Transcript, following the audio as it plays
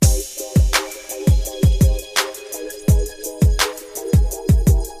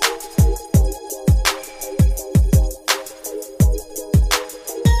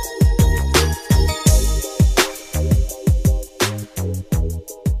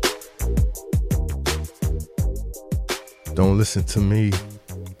Don't Listen to Me,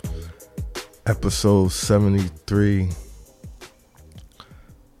 episode 73,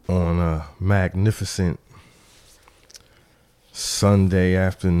 on a magnificent Sunday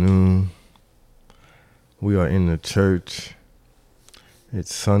afternoon. We are in the church.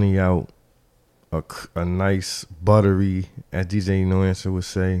 It's sunny out. A nice buttery, as DJ No Answer would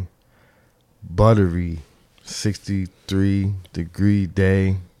say, buttery 63-degree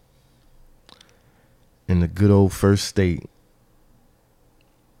day in the good old First State.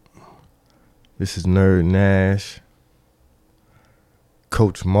 This is Nerd Nash.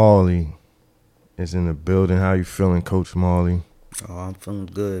 Coach Marley is in the building. How you feeling, Coach Marley? Oh, I'm feeling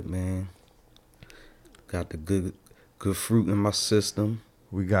good, man. Got the good fruit in my system.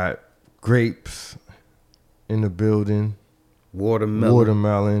 We got grapes in the building.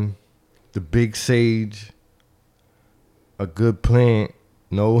 Watermelon. The big sage. A good plant.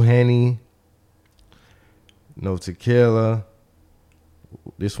 No Henny. No tequila.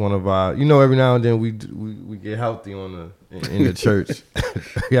 This one of our, every now and then we get healthy in the church.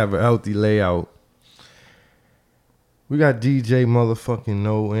 We have a healthy layout. We got DJ motherfucking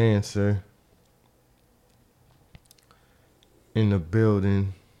No Answer in the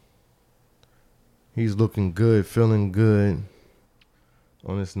building. He's looking good, feeling good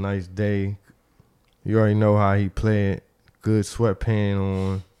on this nice day. You already know how he play it. Good sweatpant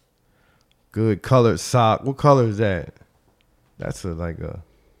on. Good colored sock. What color is that? That's a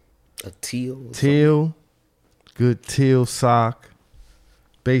teal. Teal. Good teal sock.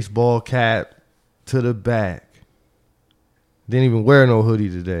 Baseball cap to the back. Didn't even wear no hoodie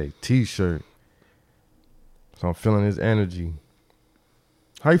today. T-shirt. So I'm feeling his energy.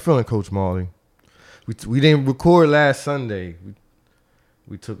 How you feeling, Coach Marley? We didn't record last Sunday.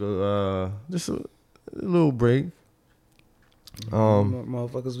 We took just a little break.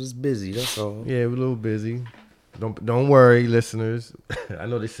 Motherfuckers was busy, that's all. Yeah, we're a little busy. Don't worry, listeners. I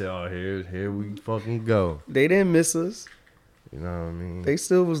know they said, "Oh, here we fucking go." They didn't miss us. You know what I mean? They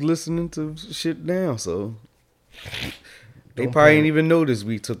still was listening to shit down, so they probably ain't even noticed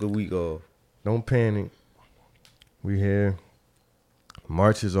we took a week off. Don't panic. We here.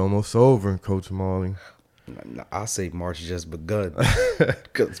 March is almost over, Coach Marley. I say March just begun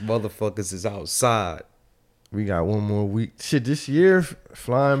because motherfuckers is outside. We got one more week. Shit, this year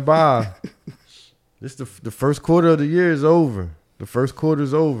flying by. This the first quarter of the year is over. The first quarter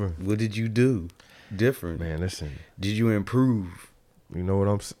is over. What did you do different? Man, listen. Did you improve? You know what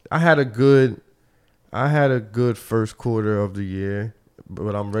I'm saying? I had a good first quarter of the year,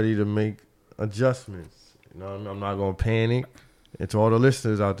 but I'm ready to make adjustments. You know what I mean? I'm not gonna panic. And to all the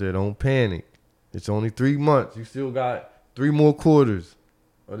listeners out there, don't panic. It's only 3 months. You still got 3 more quarters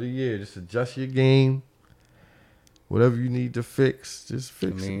of the year. Just adjust your game. Whatever you need to fix, just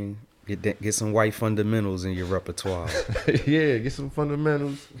fix it. Get some white fundamentals in your repertoire. Yeah, get some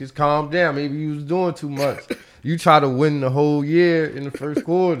fundamentals. Just calm down. Maybe you was doing too much. You try to win the whole year in the first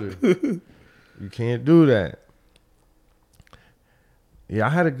quarter. You can't do that. Yeah, I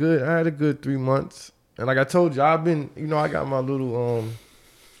had a good 3 months. And like I told you, I've been, I got my little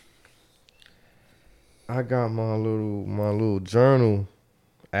my little journal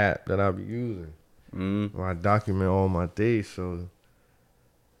app that I be using. Where I document all my days. So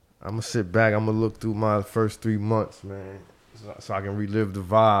I'm gonna sit back. I'm gonna look through my first 3 months, man, so I can relive the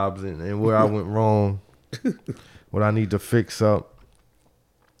vibes and where I went wrong, what I need to fix up.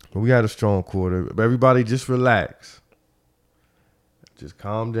 But we had a strong quarter. But everybody just relax. Just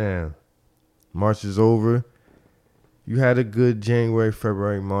calm down. March is over. You had a good January,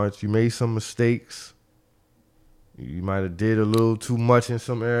 February, March. You made some mistakes. You might have did a little too much in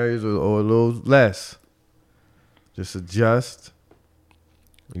some areas or a little less. Just adjust.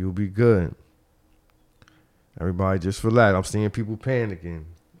 You'll be good. Everybody just relax. I'm seeing people panicking.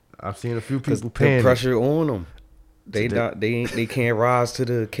 I've seen a few people panic. The pressure on them. They can't rise to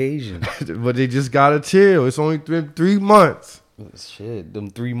the occasion. But they just gotta chill. It's only 3 months. Shit, them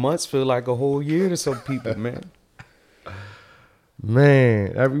 3 months feel like a whole year to some people, man.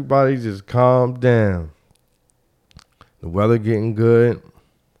 Man, everybody just calm down. The weather getting good.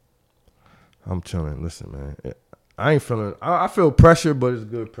 I'm chilling. Listen, man. I ain't feeling... I feel pressure, but it's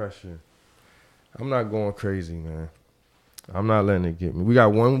good pressure. I'm not going crazy, man. I'm not letting it get me. We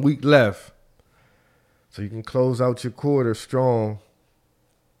got 1 week left. So you can close out your quarter strong.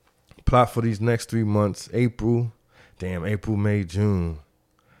 Plot for these next 3 months. April, May, June.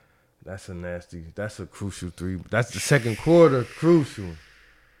 That's a crucial 3. That's the second quarter, crucial.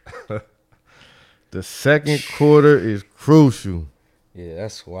 The second quarter is crucial. Yeah,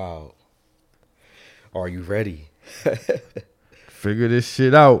 that's wild. Are you ready? Figure this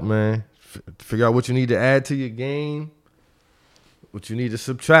shit out, man. Figure out what you need to add to your game. what you need to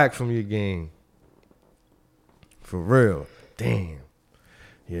subtract from your game. For real. Damn.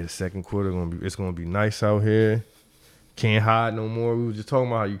 Yeah, the second quarter it's gonna be nice out here. Can't hide no more. We were just talking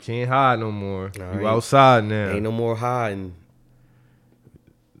about how you can't hide no more. You outside now. Ain't no more hiding.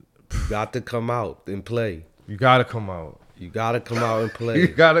 You got to come out and play. You gotta come out. You gotta come out and play. You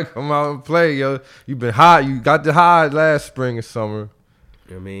gotta come out and play, yo. You been hide. You got to hide last spring and summer.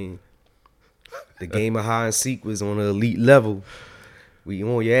 I mean, the game of hide and seek was on an elite level. We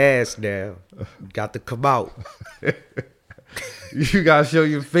on your ass now. You got to come out. You gotta show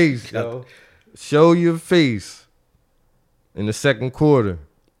your face, yo. Show your face in the second quarter.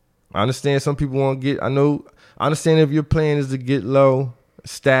 I understand some people want to get. I understand if your plan is to get low,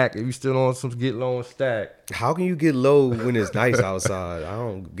 stack. If you still on some get low and stack. How can you get low when it's nice outside? I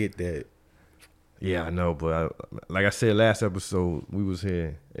don't get that. Yeah, I know, but like I said last episode, we was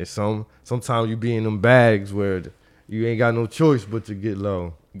here. It's sometimes you be in them bags where you ain't got no choice but to get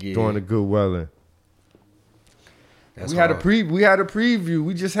low during the good weather. We had a preview.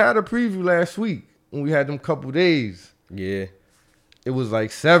 We just had a preview last week when we had them couple days. Yeah. It was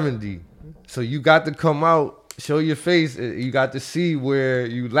like 70. So you got to come out, show your face. You got to see where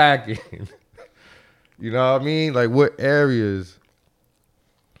you lacking. You know what I mean? Like what areas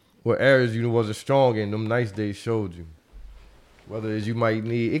you wasn't strong in. Them nice days showed you. Whether it's you might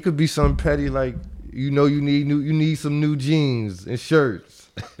need, it could be something petty like you need some new jeans and shirts.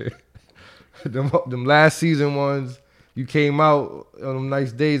 them last season ones, you came out on them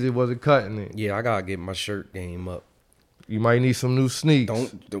nice days, it wasn't cutting it. Yeah, I gotta get my shirt game up. You might need some new sneaks.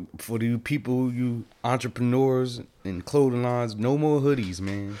 For you people, you entrepreneurs and clothing lines, no more hoodies,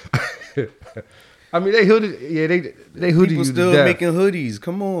 man. I mean, they hoodie, yeah, they hoodie. People still making hoodies.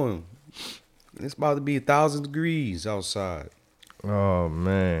 Come on, it's about to be 1,000 degrees outside. Oh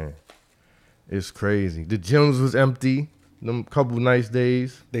man, it's crazy. The gyms was empty. Them couple nice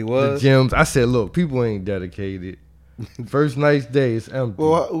days. They was? The gyms. I said, look, people ain't dedicated. First nice day, it's empty.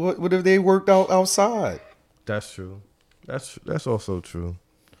 Well, what if they worked out outside? That's true. That's also true.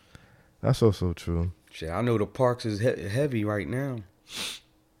 That's also true. Shit, I know the parks is heavy right now.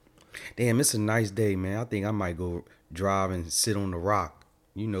 Damn, it's a nice day, man. I think I might go drive and sit on the rock,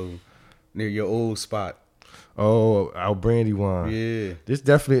 near your old spot. Oh, our Brandywine. Yeah. This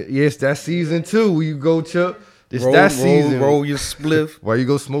definitely, it's that season too where you go, Chuck. It's that season. Roll your spliff. While you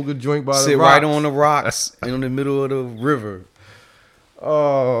go smoke a joint by the rocks. Sit right on the rocks in the middle of the river.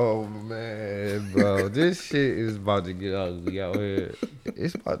 Oh, man, bro. This shit is about to get ugly out here.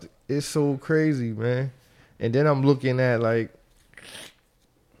 It's so crazy, man. And then I'm looking at like,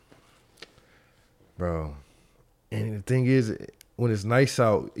 bro. And the thing is, when it's nice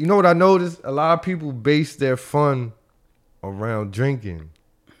out, you know what I noticed? A lot of people base their fun around drinking.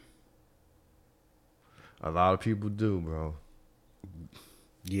 A lot of people do, bro.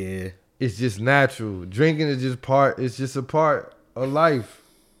 Yeah. It's just natural. Drinking is just a part of life.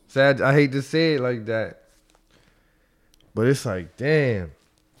 Sad, I hate to say it like that. But it's like, damn.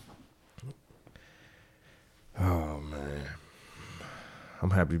 Oh, man. I'm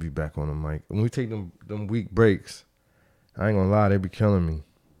happy to be back on the mic. When we take them week breaks, I ain't gonna lie, they be killing me.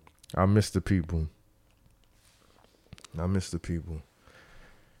 I miss the people.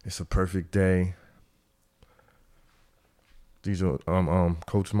 It's a perfect day. These are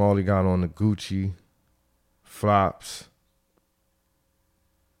Coach Marley got on the Gucci flops.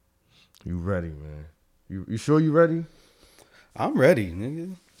 You ready, man? You sure you ready? I'm ready,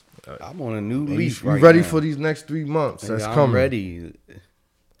 nigga. I'm on a new leaf right now. You ready for these next 3 months? That's coming. I'm ready.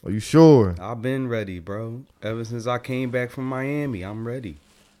 Are you sure? I've been ready, bro. Ever since I came back from Miami, I'm ready.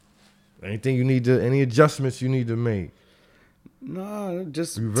 Any adjustments you need to make? Nah,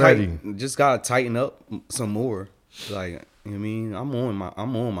 just you ready? Just gotta tighten up some more. Like, you know what I mean,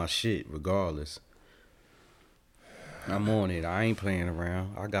 I'm on my shit regardless. I'm on it. I ain't playing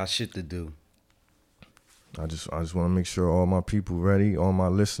around. I got shit to do. I just want to make sure all my people ready, all my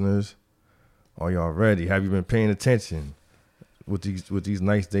listeners, are y'all ready? Have you been paying attention? What these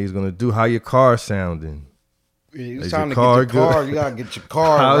nice days gonna do? How your car sounding? Yeah, it's time to get your car. You gotta get your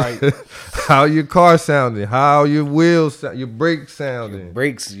car right. How your car sounding? How your wheels, your brakes sounding? Your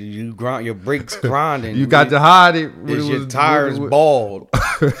brakes, your brakes grinding. You got to hide it. Your tires bald.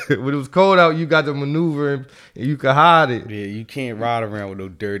 When it was cold out, you got to maneuver and you can hide it. Yeah, you can't ride around with no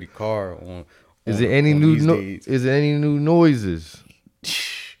dirty car on. Is there any new noises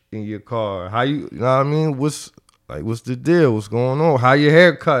in your car? How you know what I mean? What's the deal? What's going on? How your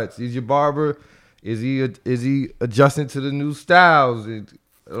haircuts? Is your barber? Is he adjusting to the new styles and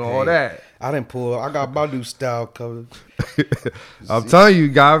all that? I got my new style covered. I'm telling you,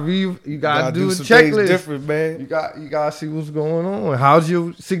 you gotta do a some things checklist. different, man. You gotta see what's going on. How's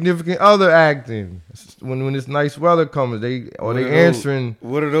your significant other acting when it's nice weather coming? They answering.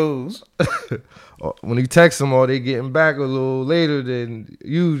 What are those? When you text them, or they getting back a little later than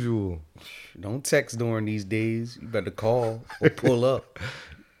usual. Don't text during these days. You better call or pull up.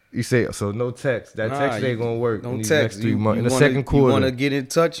 You say so? No text. That text ain't gonna work. Don't in these text. Next 3 months. In the second quarter, You want to get in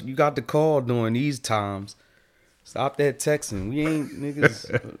touch? You got to call during these times. Stop that texting. We ain't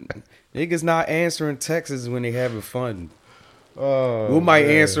niggas. Niggas not answering texts when they having fun. We might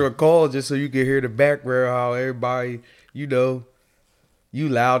answer a call just so you can hear the background how everybody, you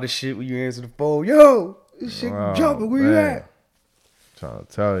loud as shit when you answer the phone. Yo, this shit jumping. Where you at? Trying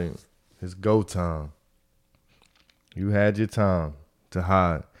to tell you, it's go time. You had your time to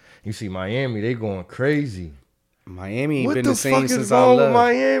hide. You see Miami, they going crazy. Miami ain't been the same since I left. What the fuck is wrong with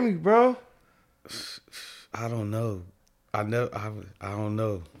Miami, bro? I don't know. I don't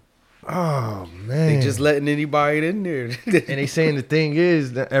know. Oh man, they just letting anybody in there. And they saying the thing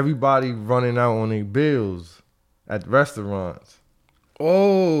is that everybody running out on their bills at restaurants.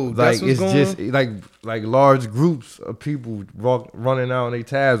 Oh, like it's just like large groups of people running out on their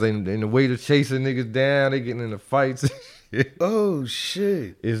tabs, and the waiter chasing niggas down. They getting into fights. Oh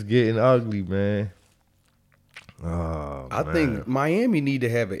shit! It's getting ugly, man. Oh, I think Miami need to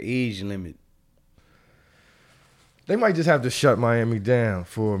have an age limit. They might just have to shut Miami down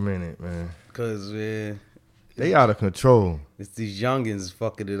for a minute, man. Cause man, they out of control. It's these youngins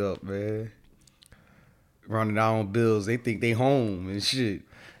fucking it up, man. Running out on bills, they think they home and shit.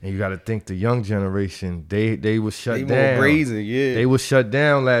 And you got to think the young generation, they was shut down. They more brazen, yeah. They was shut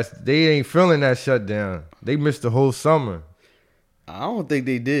down They ain't feeling that shutdown. They missed the whole summer. I don't think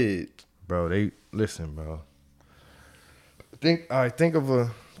they did, bro. Listen, bro. Think of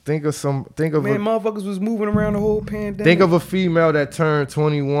motherfuckers was moving around the whole pandemic. Think of a female that turned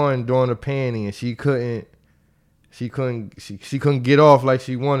 21 during the panty and she couldn't get off like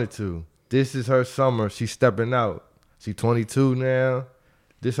she wanted to. This is her summer. She's stepping out. She's 22 now.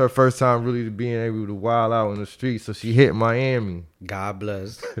 This her first time really being able to wild out in the streets. So she hit Miami. God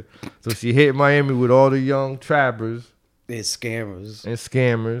bless. So she hit Miami with all the young trappers. And scammers.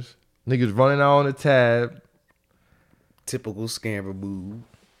 Niggas running out on the tab. Typical scammer move.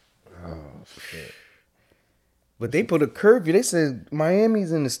 Oh, shit. But they put a curfew. They said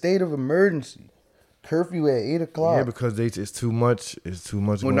Miami's in a state of emergency. Curfew at 8 o'clock. Yeah, because it's too much. It's too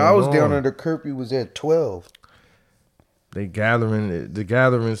much. When I was down there, the curfew was at 12. The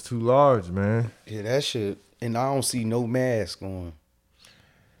gathering's too large, man. Yeah, that shit. And I don't see no mask on.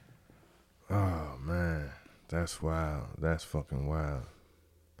 Oh man, that's wild. That's fucking wild.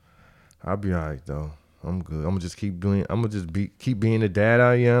 I'll be alright though. I'm good. I'm gonna just keep being the dad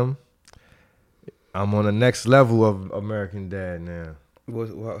I am. I'm on the next level of American Dad now.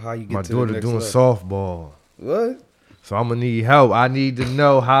 How you get my to daughter the next doing level? softball. What? So I'm gonna need help. I need to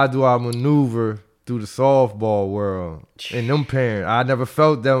know how do I maneuver through the softball world. And them parents, I never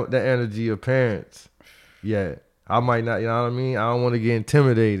felt the energy of parents yet. I might not, you know what I mean? I don't want to get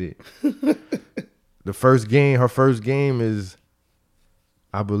intimidated. Her first game is,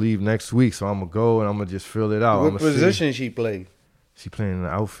 I believe, next week. So I'm gonna go and I'm gonna just fill it out. What position she play? She playing in the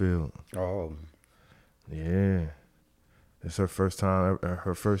outfield. Oh, yeah. It's her first time,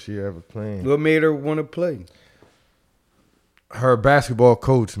 her first year ever playing. What made her want to play? Her basketball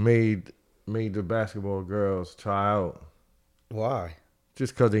coach made the basketball girls try out. Why?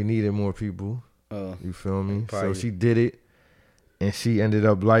 Just because they needed more people. You feel me? Probably. So she did it, and she ended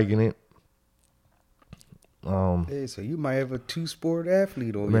up liking it. Hey, so you might have a 2-sport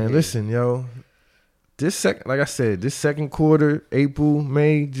athlete on man, your listen, yo. Like I said, this second quarter, April,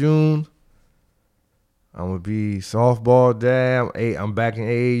 May, June, I'm gonna be softball dad. I'm back in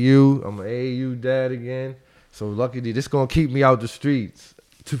AAU. I'm an AAU dad again. So luckily, this gonna keep me out the streets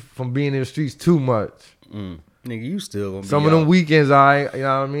from being in the streets too much. Nigga, you still gonna be Some of them weekends, you know what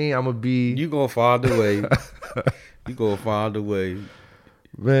I mean? I'm gonna be. You gonna find a way. You gonna find a way.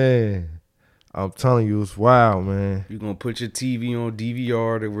 Man, I'm telling you, it's wild, man. You gonna put your TV on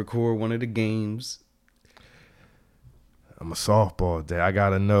DVR to record one of the games. I'm a softball dad. I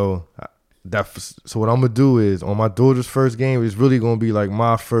gotta know that. So what I'm gonna do is on my daughter's first game, it's really gonna be like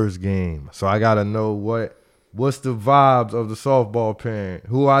my first game. So I gotta know what's the vibes of the softball parent,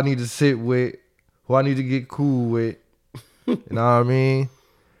 who I need to sit with, who I need to get cool with. You know what I mean?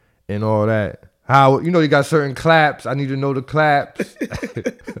 And all that. How you got certain claps. I need to know the claps.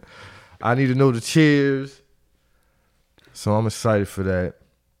 I need to know the cheers. So I'm excited for that.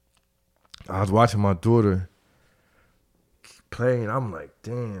 I was watching my daughter play, and I'm like,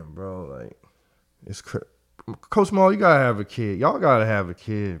 damn, bro, like it's Coach Maul, you gotta have a kid. Y'all gotta have a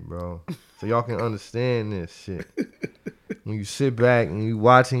kid, bro, so y'all can understand this shit. When you sit back and you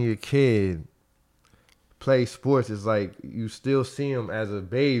watching your kid play sports, it's like you still see them as a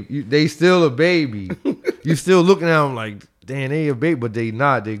baby. They still a baby. You still looking at them like, damn, they a baby, but they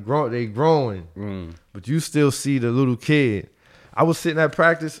not. They growing. But you still see the little kid. I was sitting at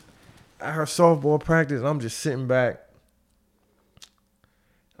practice, at her softball practice, and I'm just sitting back.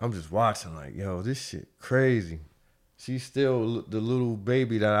 I'm just watching like, yo, this shit crazy. She's still the little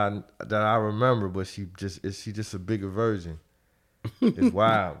baby that I remember, but she just a bigger version. It's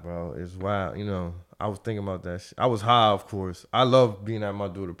wild, bro. It's wild. You know, I was thinking about that shit. I was high, of course. I love being at my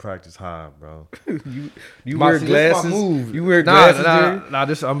daughter practice high, bro. you wear glasses? Move. You wear glasses? Nah,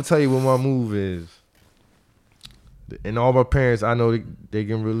 I'm gonna tell you what my move is. And all my parents, I know they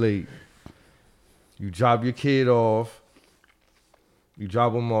can relate. You drop your kid off. You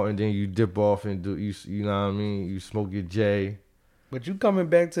drop them off, and then you dip off and do you know what I mean? You smoke your J. But you coming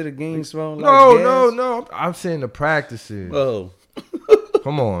back to the game smelling like gas? No. I'm saying the practices. Oh.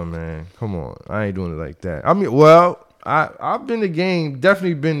 Come on, man. Come on. I ain't doing it like that. I mean, well, I've been to game,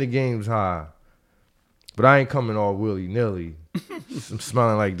 definitely been to games high. But I ain't coming all willy-nilly. I'm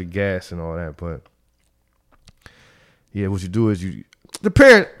smelling like the gas and all that, but yeah, what you do is the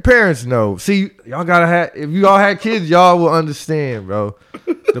parents know. See, y'all gotta have, if you all had kids, y'all will understand, bro.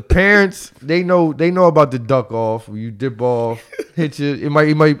 The parents, they know about the duck off. When you dip off, hit you. It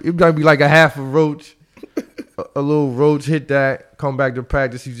might be like a half a roach, a little roach hit that. Come back to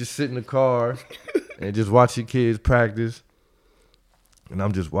practice. You just sit in the car and just watch your kids practice. And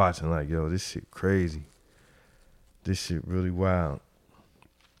I'm just watching like, yo, this shit crazy. This shit really wild.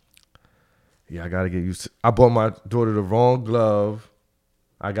 Yeah, I gotta get used to. I bought my daughter the wrong glove.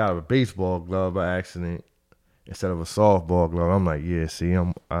 I got a baseball glove by accident instead of a softball glove. I'm like, yeah, see,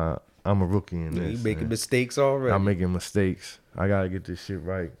 I'm a rookie in this. You making mistakes already. I'm making mistakes. I gotta get this shit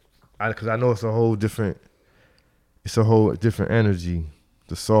right. Cause I know it's a whole different energy,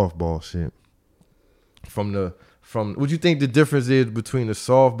 the softball shit. From what you think the difference is between the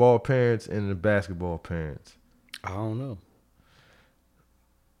softball parents and the basketball parents? I don't know.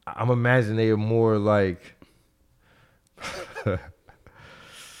 I'm imagining they are more like.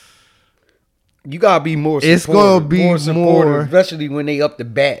 You gotta be more supportive. It's gonna be more supportive, especially when they up the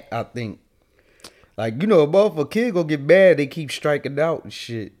bat. I think, like, you know, if a kid go get bad, they keep striking out and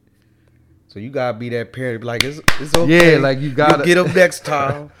shit. So you gotta be that parent, like it's okay. Yeah, like you gotta get up next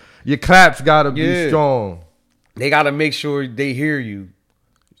time. Your claps gotta be strong. They gotta make sure they hear you.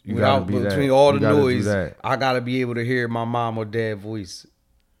 Without between all the noise, I gotta be able to hear my mom or dad voice.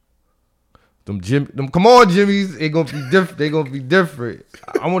 Them come on, Jimmy's. They gonna be different. They gonna be different.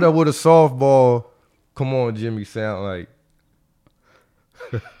 I wonder what a softball "Come on, Jimmy" sound like.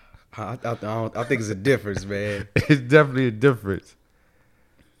 I think it's a difference, man. It's definitely a difference.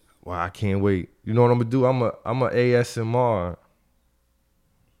 Wow, I can't wait. You know what I'm gonna do? I'm a ASMR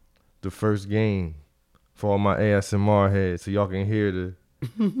the first game for all my ASMR heads, so y'all can hear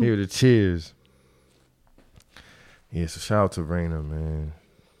the cheers. Yeah, so shout out to Raina, man.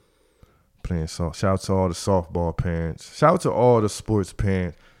 Playing soft. Shout out to all the softball parents. Shout out to all the sports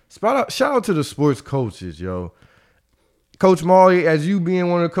parents. Shout out to the sports coaches, yo. Coach Marley, as you being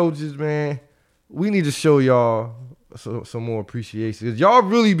one of the coaches, man, we need to show y'all some more appreciation. 'Cause y'all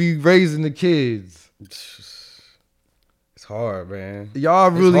really be raising the kids. It's hard, man. Y'all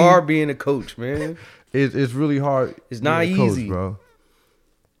really. It's hard being a coach, man. It's really hard. It's not easy, coach, bro.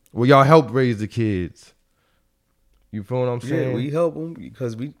 Well, y'all help raise the kids. You feel what I'm saying? Yeah, we help them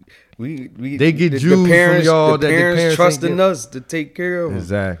because we they get Jews from y'all the that parents trusting us to take care of them.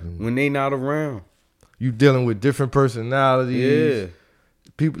 Exactly. When they not around. You dealing with different personalities. Yeah.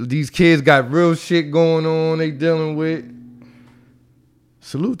 People, these kids got real shit going on they dealing with.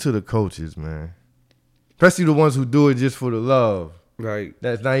 Salute to the coaches, man. Especially the ones who do it just for the love. Right.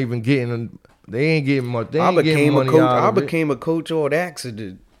 That's not even getting, they ain't getting much. I became a coach on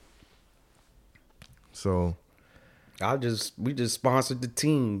accident. So. We just sponsored the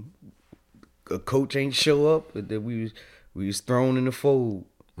team. A coach ain't show up, but then we was thrown in the fold.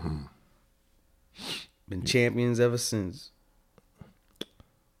 Been champions ever since.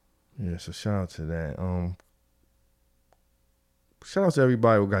 Yeah, so shout out to that. Shout out to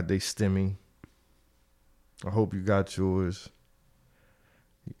everybody who got their stimmy. I hope you got yours.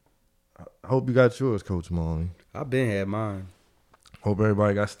 I hope you got yours, Coach Marley. I been had mine. Hope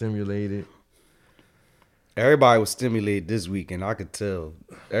everybody got stimulated. Everybody was stimulated this weekend. I could tell.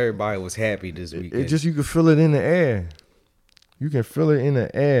 Everybody was happy this weekend. It just, you can feel it in the air. You can feel it in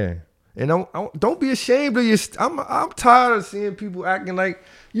the air. And don't be ashamed of your. I'm tired of seeing people acting like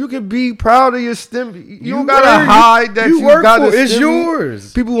you can be proud of your STEMI. You don't gotta hide that you got it. It's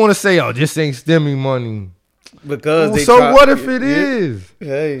yours. People want to say, "Oh, this ain't STEMI money." Because what if it is?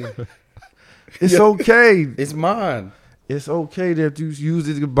 Hey, it's okay. It's mine. It's okay that you use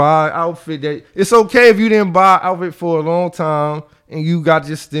it to buy an outfit. That it's okay if you didn't buy an outfit for a long time and you got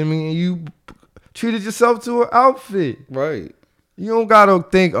your STEMI and you treated yourself to an outfit. Right. You don't gotta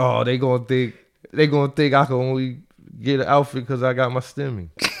think, oh, they gonna think I can only get an outfit because I got my STEMI.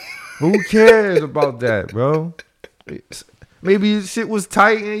 Who cares about that, bro? Maybe shit was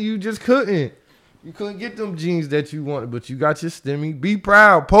tight and you just couldn't. You couldn't get them jeans that you wanted, but you got your STEMI. Be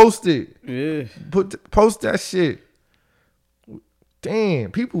proud. Post it. Yeah. Post that shit.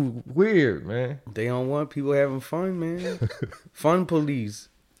 Damn, people weird, man. They don't want people having fun, man. Fun police.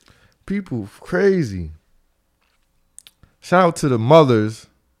 People crazy. Shout out to the mothers.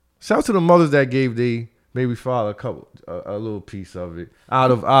 Shout out to the mothers that gave their baby father a little piece of it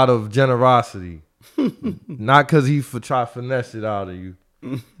out of generosity, not because he try to finesse it out of you.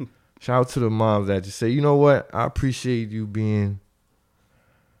 Shout out to the moms that just say, you know what, I appreciate you being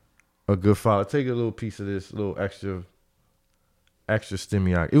a good father. Take a little piece of this, little extra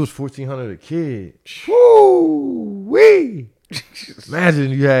STEMI out. It was $1,400 a kid. Woo wee.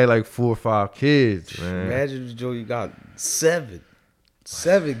 Imagine you had like 4 or 5 kids, man. Imagine Joe, you got 7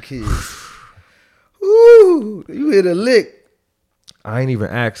 kids. Ooh, you hit a lick. I ain't even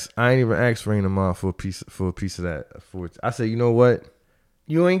asked Raina mom for a piece of that. I said, you know what?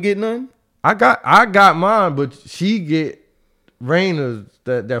 You ain't get none? I got mine, but she get Raina's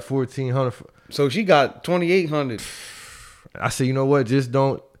that $1,400. So she got $2,800. I said, you know what? Just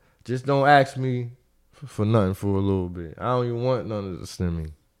don't ask me for nothing for a little bit. I don't even want none of the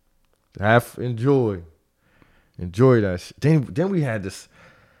STEMI. Enjoy that shit. Then we had this.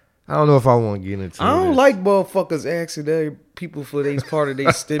 I don't know if I want to get into. I don't like motherfuckers asking their people for their part of their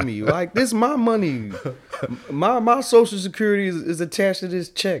STEMI. Like, this my money. My Social Security is attached to this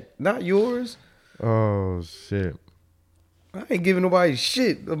check, not yours. Oh shit! I ain't giving nobody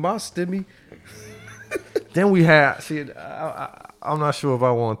shit of my STEMI. Then we had. See, I'm not sure if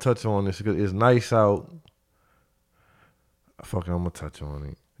I want to touch on this because it's nice out. Fuck it, I'm gonna touch on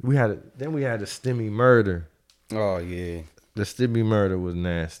it. Then we had the STEMI murder. Oh yeah, the STEMI murder was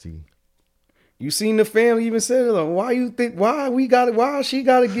nasty. You seen the family even said it. Like, why she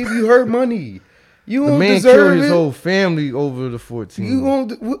gotta give you her money? You don't deserve it. The man killed his whole family over the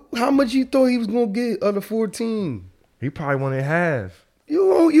 14. How much you thought he was gonna get of the 14? He probably wanted half.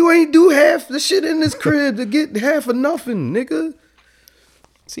 You ain't do half the shit in this crib to get half of nothing, nigga.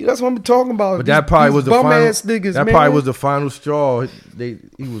 See, that's what I'm talking about. But that probably was the final. Niggas, that man. probably was the final straw. He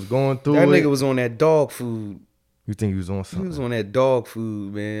was going through that it. That nigga was on that dog food. You think he was on something? He was on that dog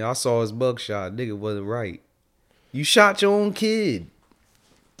food, man. I saw his mugshot. Nigga wasn't right. You shot your own kid.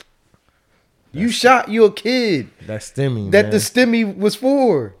 You shot your kid. That STEMI, that man. The STEMI was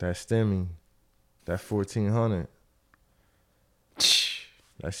for. That STEMI. That 1,400.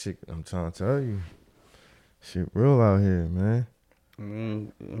 That shit, I'm trying to tell you. Shit real out here, man. I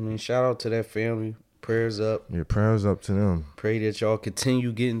mean, shout out to that family. Prayers up. Yeah, prayers up to them. Pray that y'all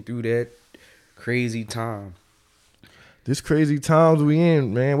continue getting through that crazy time. This crazy times we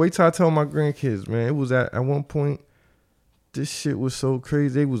in, man. Wait till I tell my grandkids, man. It was at one point, this shit was so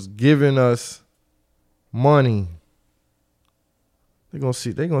crazy. They was giving us money. They gonna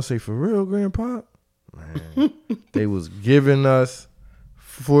say, for real, Grandpa? Man, they was giving us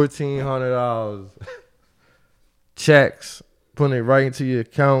 $1,400 checks, putting it right into your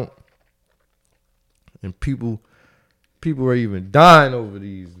account, and people are even dying over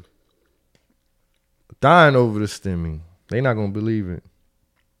the STEMI. They not gonna believe it.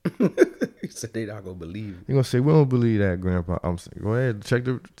 He said they not gonna believe it. They gonna say, we don't believe that, Grandpa. I'm saying, go ahead, check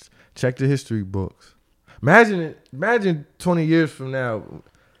the history books. Imagine 20 years from now.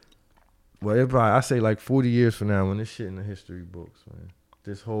 Well, I say like 40 years from now when this shit in the history books, man.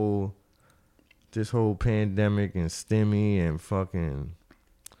 This whole pandemic and STEMI and fucking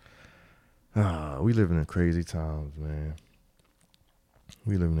we live in crazy times, man.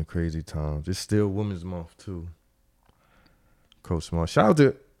 We live in crazy times. It's still Women's Month too. Coach Smart. Shout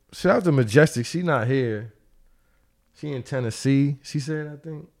out to Majestic. She not here. She in Tennessee. She said, I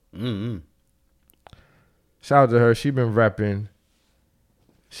think. Mm-hmm. Shout out to her. She been rapping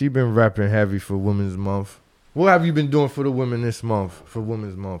heavy for Women's Month. What have you been doing for the women this month? For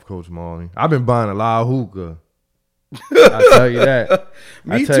Women's Month, Coach Marley? I've been buying a lot of hookah. I tell you that.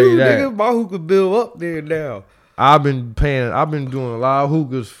 Me too, nigga. My hookah bill up there now. I've been doing a lot of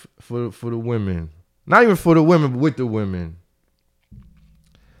hookahs for the women. Not even for the women, but with the women.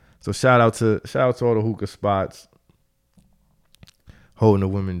 So shout out to all the hookah spots holding the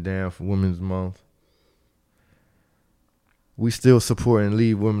women down for Women's Month. We still supporting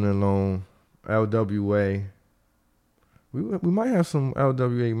Leave Women Alone, LWA. We might have some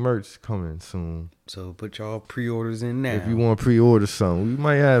LWA merch coming soon. So put y'all pre-orders in now. If you want to pre-order something, we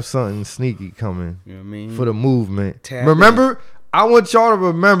might have something sneaky coming. You know what I mean? For the movement. Remember, I want y'all to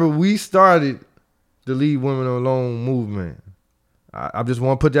remember we started the Leave Women Alone movement. I just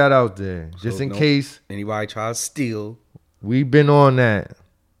want to put that out there. Just in case anybody tries to steal. We've been on that.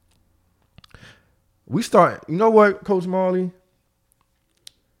 We start, you know what, Coach Marley?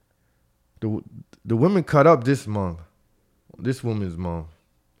 The women cut up this month. This Women's Month.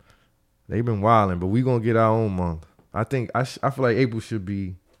 They've been wilding, but we gonna get our own month. I feel like April should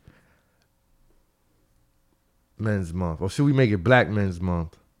be Men's Month. Or should we make it Black Men's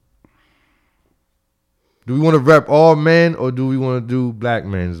Month? Do we want to rep all men or do we want to do Black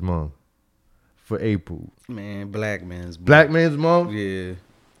Men's Month for April? Man, Black Men's Month. Black Men's Month? Yeah.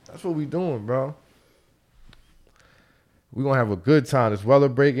 That's what we doing, bro. We gonna have a good time. This weather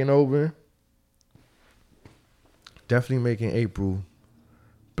breaking over. Definitely making April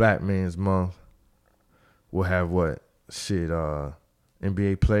Black Men's Month. We'll have what? NBA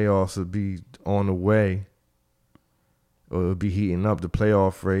playoffs will be on the way. Or it'll be heating up, the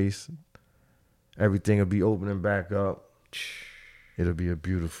playoff race. Everything will be opening back up. It'll be a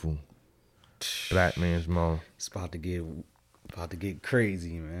beautiful Black Men's Month. It's about to get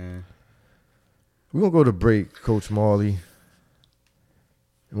crazy, man. We're gonna go to break, Coach Marley.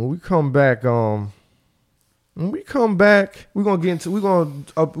 And when we come back, we're gonna do an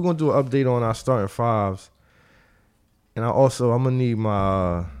update on our starting fives. And I'm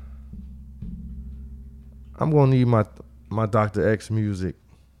gonna need my Dr. X music.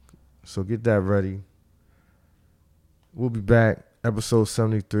 So get that ready. We'll be back, episode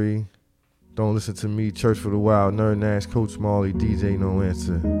 73. Don't Listen to Me, Church for the Wild, Nerd Nash, Coach Marley, DJ No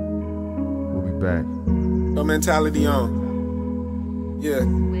Answer. We'll be back. No mentality on. Yeah.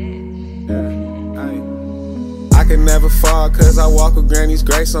 I can never fall cause I walk with granny's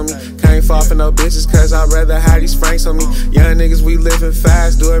grace on me. Can't fall for no bitches cause I'd rather have these franks on me. Young niggas, we living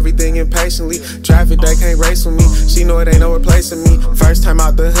fast, do everything impatiently. Traffic, they can't race with me. She know it ain't no replacing me. First time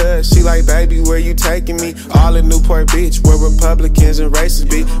out the hood, she like, baby, where you taking me? All in Newport Beach, where Republicans and racists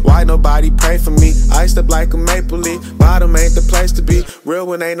be. Why nobody pray for me? Iced up like a maple leaf. Bottom ain't the place to be. Real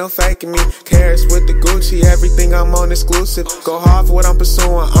one ain't no faking me. Carrots with the Gucci, everything I'm on exclusive. Go hard for what I'm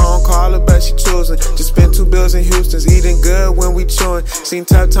pursuing. I don't call her, but she choosing. Just spent $2 bills in Houston's eating good when we chewing. Seen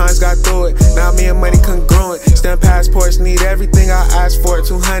tough times, got through it. Now me and money congruent. Stamp passports, need everything I asked for.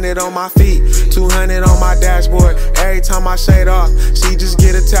 200 on my feet, 200 on my dashboard. Every time I shade off, she just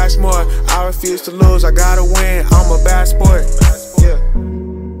get attached more. I refuse to lose, I gotta win. I'm a bad sport.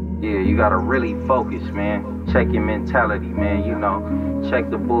 Yeah, you gotta really focus, man. Check your mentality, man. You know, check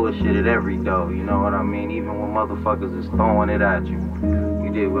the bullshit at every door. You know what I mean? Even when motherfuckers is throwing it at you.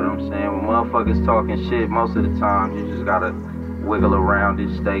 You dig what I'm saying? When motherfuckers talking shit, most of the time you just gotta wiggle around it,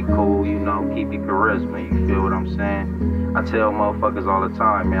 stay cool, you know, keep your charisma. You feel what I'm saying? I tell motherfuckers all the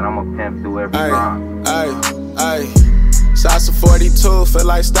time, man, I'm a pimp through every rhyme. Shots of 42, feel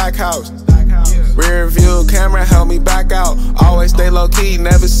like Stackhouse. Rear view camera help me back out. Always stay low key,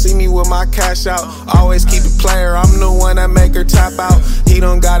 never see me with my cash out. Always keep it player, I'm the one that make her tap out. He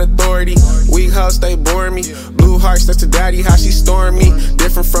don't got authority, weak hoes stay boring me. Blue hearts, that's to daddy, how she storing me.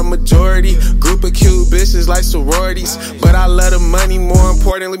 Different from majority, group of cute bitches like sororities. But I love the money, more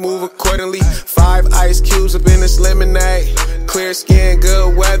importantly, move accordingly. 5 ice cubes up in this lemonade. Clear skin,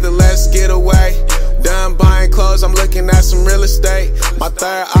 good weather, let's get away. Done buying clothes, I'm looking at some real estate. My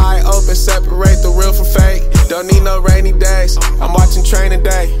third eye open, separate the real from fake. Don't need no rainy days, I'm watching Training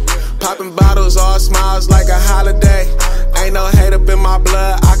Day. Popping bottles, all smiles like a holiday. Ain't no hate up in my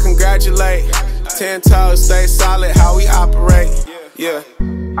blood, I congratulate. 10 toes, stay solid, how we operate. Yeah.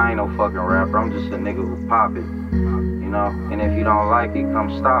 I ain't no fucking rapper, I'm just a nigga who pop it. You know, and if you don't like it,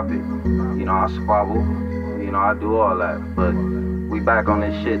 come stop it. You know, I squabble, you know, I do all that. But we back on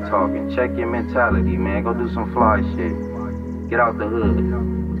this shit talking. Check your mentality, man. Go do some fly shit. Get out the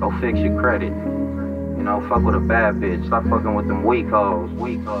hood. Go fix your credit. You know, fuck with a bad bitch. Stop fucking with them weak hoes.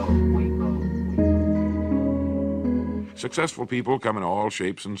 Weak hoes. Weak hoes. Successful people come in all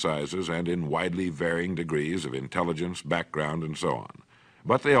shapes and sizes and in widely varying degrees of intelligence, background, and so on.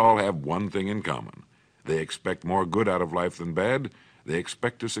 But they all have one thing in common. They expect more good out of life than bad. They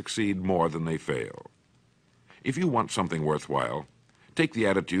expect to succeed more than they fail. If you want something worthwhile, take the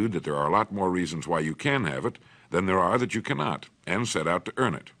attitude that there are a lot more reasons why you can have it than there are that you cannot, and set out to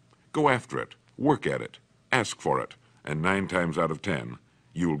earn it. Go after it, work at it, ask for it, and 9 times out of 10,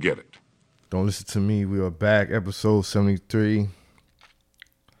 you'll get it. Don't Listen to Me. We are back, episode 73.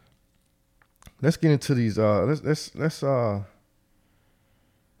 Let's get into these. Let's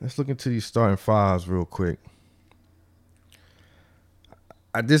look into these starting fives real quick.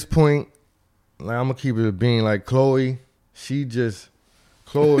 At this point, like I'm gonna keep it a bean. Like Chloe,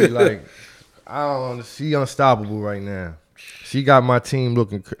 like I don't know, she unstoppable right now. She got my team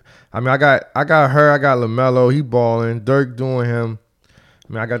looking. I mean, I got her. I got LaMelo. He balling. Dirk doing him.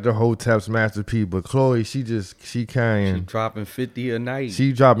 I mean, I got the Hoteps, Master P, but Chloe, she carrying. She dropping 50 a night.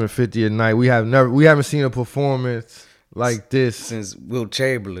 She dropping 50 a night. We haven't seen a performance like this since Will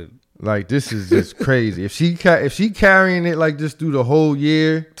Chamberlain. Like, this is just crazy. If she carrying it like this through the whole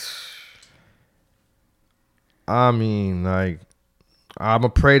year, I mean, like, I'ma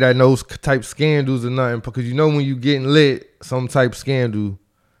pray that no type scandals or nothing, because you know when you getting lit, some type scandal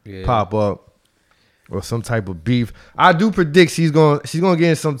pop up. Or some type of beef. I do predict she's gonna get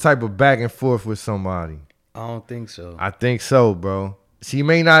in some type of back and forth with somebody. I don't think so. I think so, bro. She's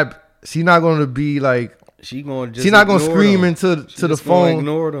not gonna be like. She's not gonna scream into the phone.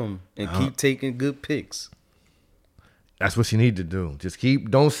 Ignore them and keep taking good picks. That's what she need to do. Just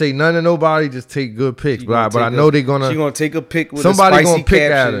don't say nothing to nobody. Just take good picks. But I know they're gonna. She gonna take a pick with somebody a spicy gonna pick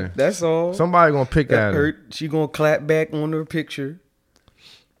caption. at her. That's all. Somebody gonna pick at her. She gonna clap back on her picture.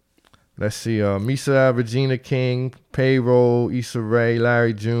 Let's see, Misa, Regina King, Payroll, Issa Rae,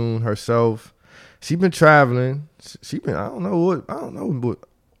 Larry June, herself. She been traveling. I don't know what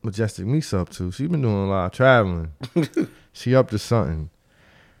Majestic Misa up to. She been doing a lot of traveling. She up to something.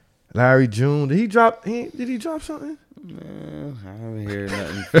 Larry June, did he drop something? Man, I haven't heard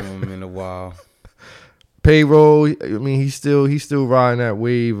nothing from him in a while. Payroll, I mean, he's still riding that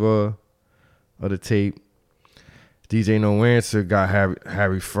wave of the tape. DJ No Answer got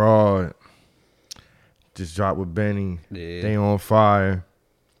Harry Fraud. Just dropped with Benny. Yeah. They on fire.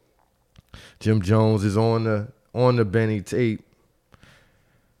 Jim Jones is on the Benny tape.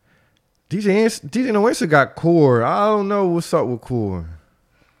 DJ No Answer got Core. I don't know what's up with Core.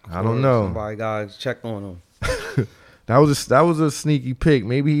 I don't know. Somebody gotta check on him. That was a sneaky pick.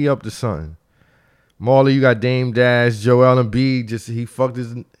 Maybe he up to something. Marley, you got Dame Dash, Joel Embiid. He fucked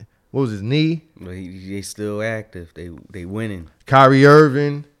his. What was his knee? But they still active. They winning. Kyrie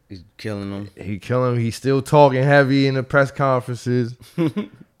Irving. He's killing them. He killing him. He's still talking heavy in the press conferences.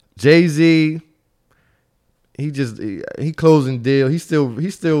 Jay-Z. He closing deal. He's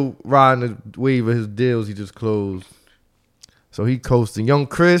still riding the wave of his deals he just closed. So he coasting. Young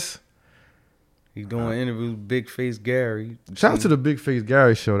Chris. He doing interviews with Big Face Gary. Shout out to the Big Face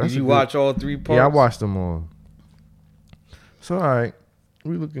Gary show. Did you watch all 3 parts? Yeah, I watched them all. So all right.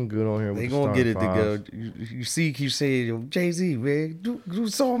 We looking good on here. They gonna get it together. You see, keep saying, Jay-Z, man, do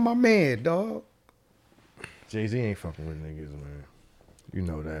something, my man, dog. Jay-Z ain't fucking with niggas, man. You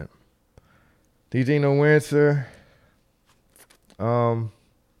know that. DJ No Answer. I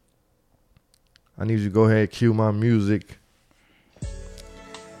need you to go ahead and cue my music,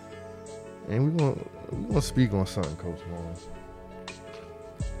 and we're gonna speak on something, Coach Morris.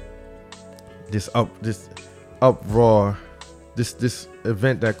 This uproar. This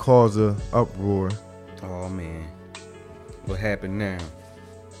event that caused a uproar. Oh man, what happened now?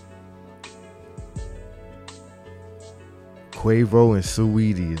 Quavo and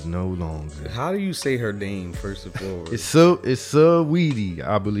Saweetie is no longer. How do you say her name first and foremost? It's Saweetie,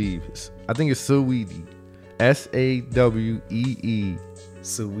 I believe. I think it's Saweetie. Sawee.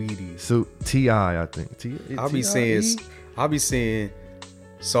 Saweetie. So T.I. think. I'll be saying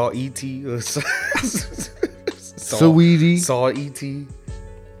Saw E.T. or Saweetie. Saw E.T.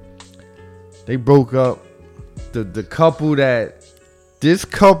 They broke up. The couple this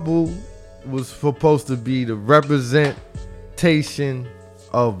couple was supposed to be the representation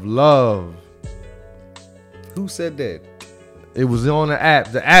of love. Who said that? It was on the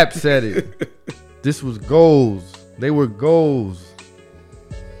app. The app said it. This was goals. They were goals.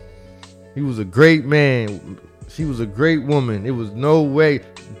 He was a great man. She was a great woman. It was no way.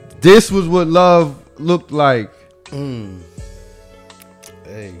 This was what love looked like.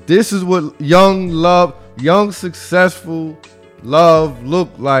 Hey. This is what young successful love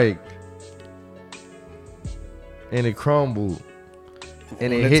looked like. And it crumbled.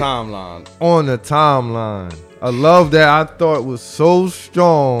 And it hit timeline. On the timeline. A love that I thought was so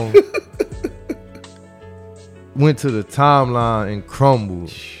strong went to the timeline and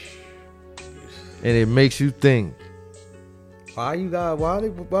crumbled. And it makes you think. Why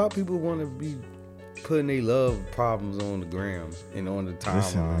people want to be putting their love problems on the gram and on the timeline?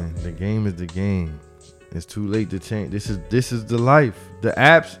 Listen, man, the game is the game. It's too late to change. This is the life. The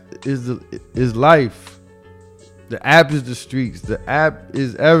apps is life. The app is the streets. The app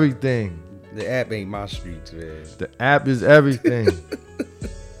is everything. The app ain't my streets, man. The app is everything.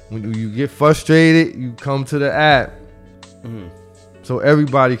 When you get frustrated, you come to the app. So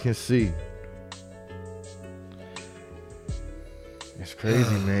everybody can see. It's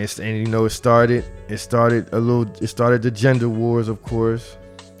crazy, man. And you know, it started the gender wars, of course.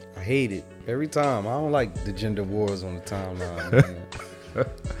 I hate it every time. I don't like the gender wars on the timeline, man.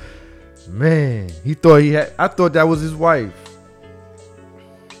 Man, I thought that was his wife.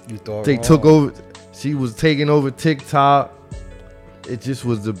 You thought They wrong. took over. She was taking over TikTok. It just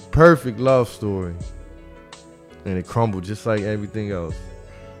was the perfect love story, and it crumbled just like everything else.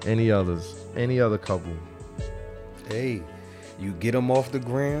 Any other couple. Hey, you get them off the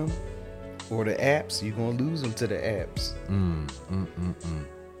gram or the apps, you gonna lose them to the apps.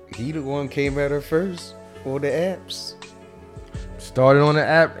 He the one came at her first, or the apps. Started on the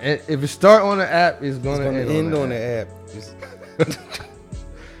app. And if it start on the app, it's gonna end on the app.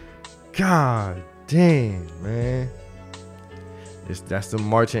 God damn, man. That's the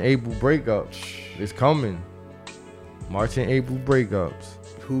March and April breakups. It's coming. March and April breakups.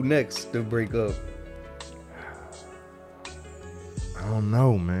 Who next to break up? I don't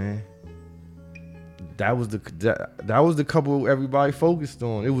know, man. That was the couple everybody focused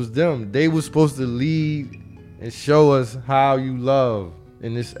on. It was them. They were supposed to lead and show us how you love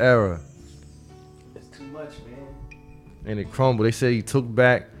in this era. It's too much, man. And it crumbled. They said he took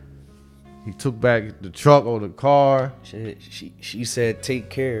back the truck or the car. She said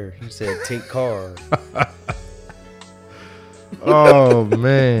take care. He said take car. Oh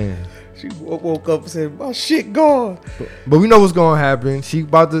man. She woke up and said, my shit gone. But we know what's gonna happen. She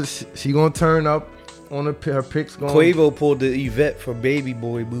gonna turn up on her pics. Quavo pulled the Yvette for Baby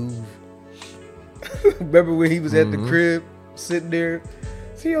Boy move. Remember when he was at the crib sitting there?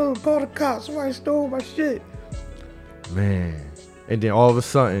 See, yo, call the cops. Somebody stole my shit. Man. And then all of a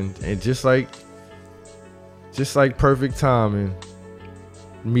sudden, and just like perfect timing,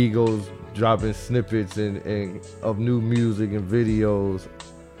 Migos dropping snippets and of new music and videos.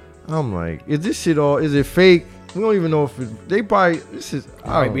 I'm like, is it fake? We don't even know if I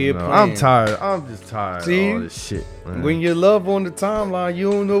don't know. I'm tired. I'm just tired of all this shit, man. When you love on the timeline,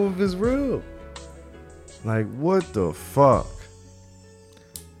 you don't know if it's real. Like, what the fuck?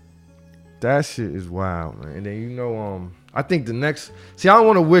 That shit is wild, man. And then, I think the next... See, I'm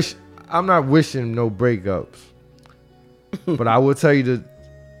not wishing no breakups. But I will tell you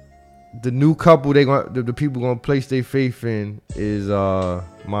the new couple the people gonna place their faith in is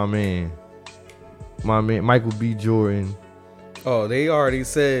my man Michael B. Jordan. Oh, they already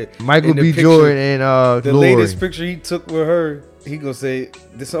said Michael B. Jordan and the Lori. latest picture he took with her. He gonna say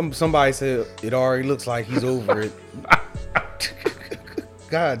somebody said it already looks like he's over it.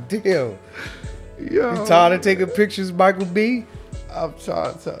 God damn. Yo, you tired of taking pictures, Michael B? I'm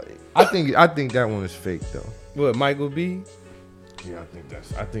trying to tell you. I think that one is fake though. What, Michael B? Yeah,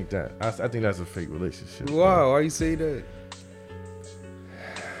 I think that's a fake relationship. Wow, why you say that?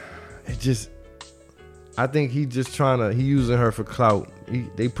 I think he using her for clout.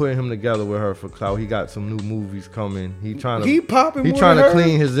 They putting him together with her for clout. He got some new movies coming. He trying to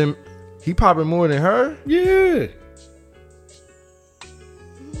clean his he popping more than her? Yeah.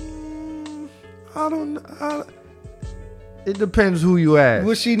 I don't know. It depends who you ask.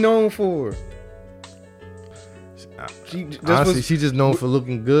 What's she known for? Honestly, she just known for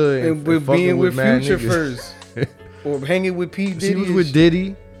looking good and with being with Future niggas. first, or hanging with P. Diddy. She was with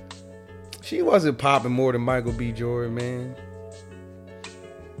Diddy. She wasn't popping more than Michael B. Jordan, man.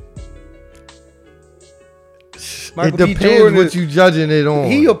 It depends what you judging it on.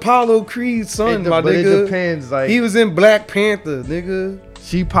 He Apollo Creed's son, my nigga. It depends. Like, he was in Black Panther, nigga.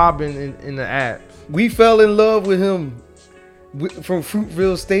 She popping in the apps. We fell in love with him from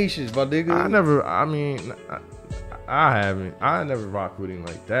Fruitville Stations, my nigga. I haven't. I never rocked with him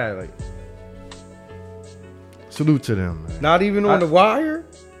like that. Like, salute to them, man. Not even on The Wire.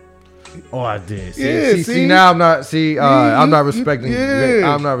 Oh, I did. See, now I'm not. I'm not respecting.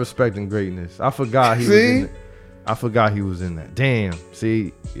 I'm not respecting greatness. I forgot he was in it. I forgot he was in that. Damn.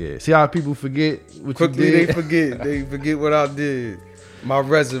 See, yeah. See how people forget what quickly you did? they forget. They forget what I did. My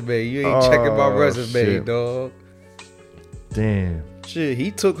resume. You ain't checking my resume, shit. dog. Damn. Shit,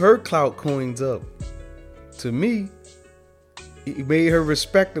 he took her clout coins up. To me, he made her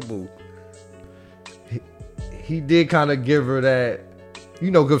respectable. He did kind of give her that,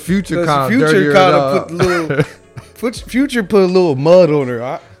 because Future kind of Future put a little mud on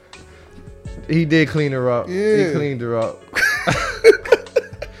her. He did clean her up. Yeah. He cleaned her up.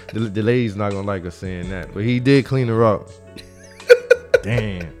 The lady's not gonna like us saying that, but he did clean her up.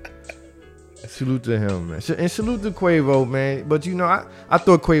 Damn. Salute to him, man. And salute to Quavo, man. But you know, I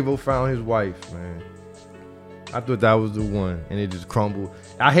thought Quavo found his wife, man. I thought that was the one, and it just crumbled.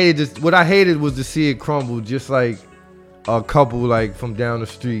 What I hated was to see it crumble, just like a couple like from down the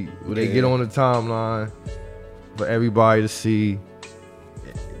street where they get on the timeline for everybody to see.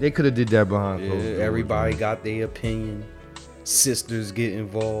 They could have did that behind closed doors. Everybody got their opinion. Sisters get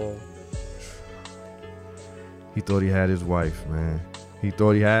involved. He thought he had his wife, man. He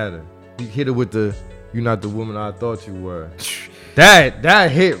thought he had her. He hit her with the "You're not the woman I thought you were."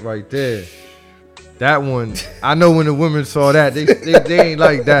 That hit right there. That one, I know when the women saw that, they ain't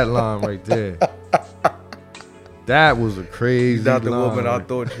like that line right there. That was a crazy You're not the line. woman I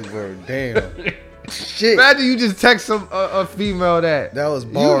thought you were. Damn. Shit. Imagine you just text a female that. That was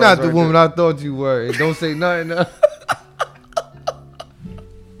bars. You're not the right woman there. I thought you were. And don't say nothing.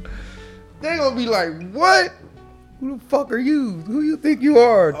 They gonna be like, what? Who the fuck are you? Who you think you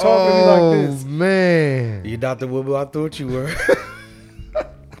are? Talking to me like this. Oh, man. You're not the woman I thought you were.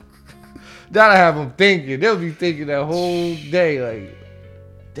 That'll have them thinking. They'll be thinking that whole day, like,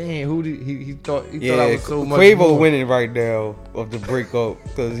 damn, who did he thought I was so much Quavo more. winning right now of the breakup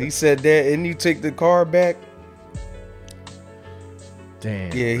because he said that and you take the car back.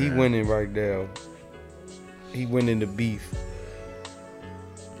 Damn. Yeah, he man. winning right now. He winning the beef.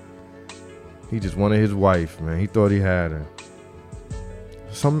 He just wanted his wife, man. He thought he had her.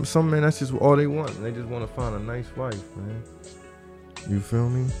 Some men, that's just all they want. They just want to find a nice wife, man. You feel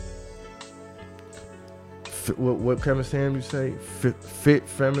me? What Kevin Samuels say? Fit,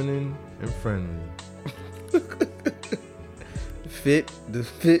 feminine, and friendly. Fit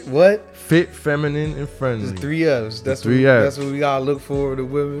what? Fit, feminine, and friendly. The 3 F's. That's three what, F's. That's what we gotta look for the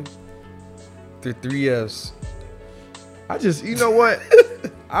women. The 3 F's. I just, you know what?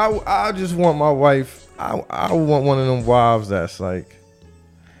 I just want my wife. I want one of them wives that's like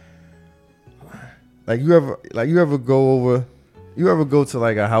you ever go to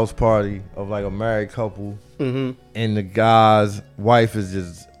like a house party of like a married couple, and the guy's wife is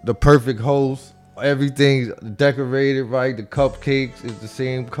just the perfect host. Everything's decorated right. The cupcakes is the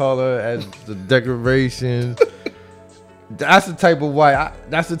same color as the decorations. That's the type of wife.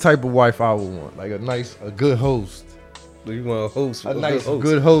 That's the type of wife I would want. Like a good host. So you want a host? A nice,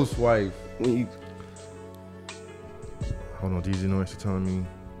 good host wife. When Hold on, DJ Noise is telling me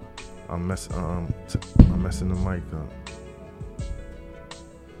I'm messing the mic up.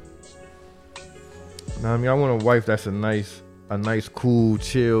 Now, I mean, I want a wife that's a nice, cool,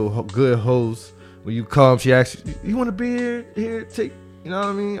 chill, good host. When you come, she asks you want to be here, take, you know what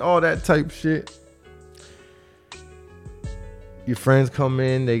I mean? All that type shit. Your friends come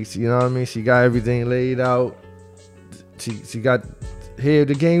in, you know what I mean? She got everything laid out. She got, here,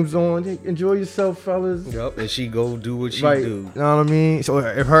 the game's on. Enjoy yourself, fellas. Yep, and she go do what she do. do. You know what I mean? So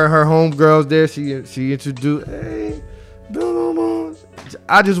if her homegirl's there, she introduced, hey, boom.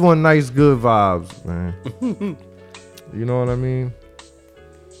 I just want nice, good vibes, man. You know what I mean?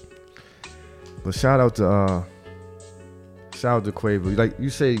 But shout out to Quavo. Like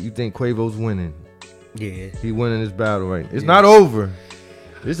you say, you think Quavo's winning. Yeah. He winning this battle, right? It's not over.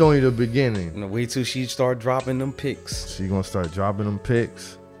 It's only the beginning. No, wait till she start dropping them pics. She gonna start dropping them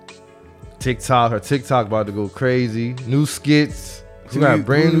pics. Her TikTok about to go crazy. New skits. She got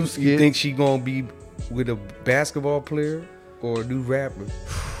brand new skits. You think she gonna be with a basketball player or a new rapper?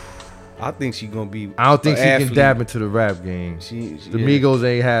 I think she gonna be. I don't think she athlete. can dab into the rap game. The Migos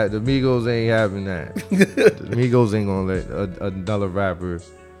ain't having that. The Migos ain't gonna let another rapper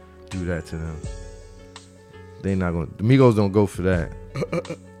do that to them. They not gonna. The Migos don't go for that.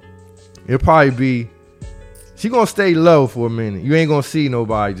 It'll probably be. She gonna stay low for a minute. You ain't gonna see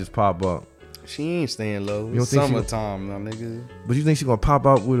nobody just pop up. She ain't staying low. You don't It's think summertime, my nigga. But you think she gonna pop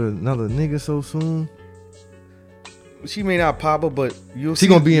out with another nigga so soon? She may not pop up, but you'll She see.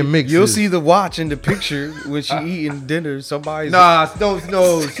 gonna be in mixes. You'll see the watch in the picture when she eating dinner. Somebody's don't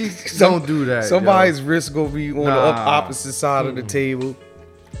do that. Somebody's wrist gonna be on the opposite side of the table.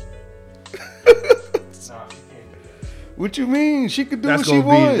 What you mean? She could do what she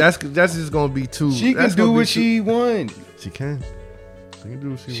wants. That's just gonna be too. She can do what she wants. She can. She can do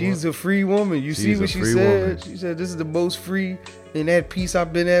what she wants. She's a free woman. You see what she said? Woman. She said, "This is the most free in that piece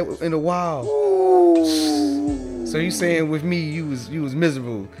I've been at in a while." Ooh. So you saying with me, you was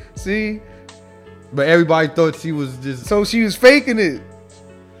miserable? See? But everybody thought she was just. So she was faking it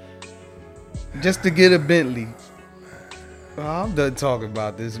just to get a Bentley. Oh, I'm done talking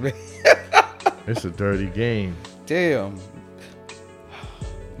about this, man. It's a dirty game. Damn.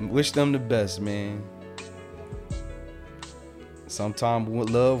 Wish them the best, man. Sometimes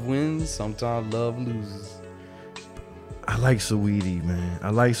love wins, sometimes love loses. I like Saweetie, man. I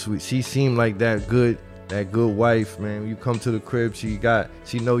like Sweet. She seemed like that good wife, man. When you come to the crib, she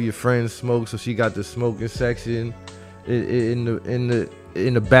know your friends smoke, so she got the smoking section in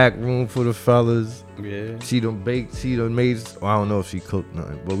the back room for the fellas. Yeah. She done baked. She done made. Well, I don't know if she cooked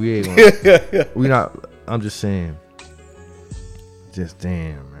nothing, but we ain't gonna. We not. I'm just saying. Just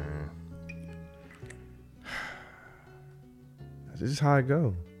damn, man. This is how it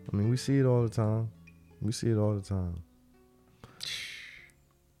go. I mean, we see it all the time.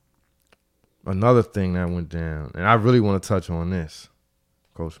 Another thing that went down, and I really want to touch on this,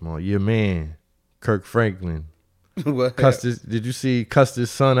 Coach Small. Your man, Kirk Franklin. What? Did you see cussed his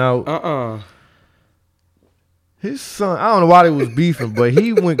son out? His son, I don't know why they was beefing, but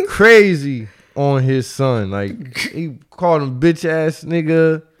he went crazy on his son. Like, he called him bitch ass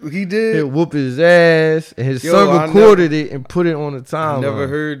nigga. He did. He'll whoop his ass. And his son recorded it and put it on the timeline. I never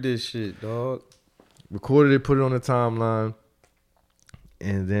heard this shit, dog. Recorded it, put it on the timeline.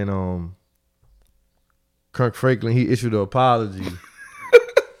 And then Kirk Franklin, he issued an apology.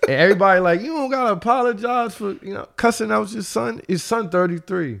 And everybody like, you don't gotta apologize for, cussing out your son. His son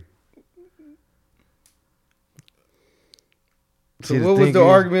 33. So what was the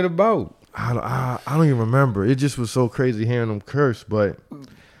argument about? I don't even remember. It just was so crazy hearing them curse. But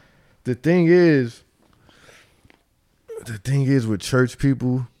the thing is with church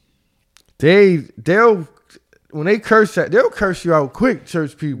people, they'll when they curse that, they'll curse you out quick.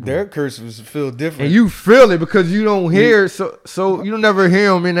 Church people, their curses feel different, and you feel it because you don't hear. So you don't never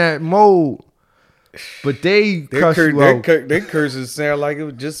hear them in that mode. But they curse you out. Their curses sound like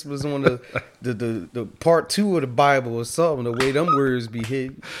it just was on the part 2 of the Bible or something. The way them words be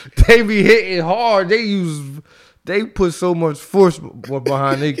hitting, they be hitting hard. They put so much force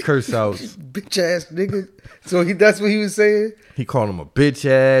behind they curse outs. Bitch ass nigga. So that's what he was saying. He called him a bitch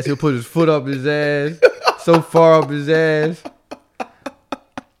ass. He'll put his foot up his ass, so far up his ass,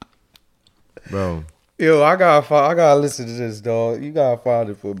 bro. Yo, I gotta listen to this, dog. You gotta find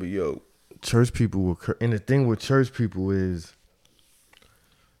it for me, yo. Church people will, and the thing with church people is,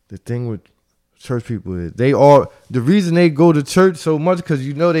 they all, the reason they go to church so much because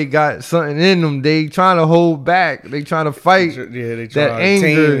they got something in them. They trying to hold back. They trying to fight. Yeah, they that trying anger.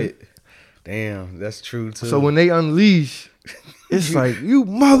 to tame it. Damn, that's true too. So when they unleash, it's like, you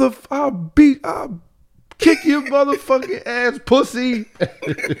I'll kick your motherfucking ass, pussy.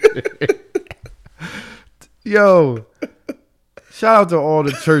 Yo. Shout out to all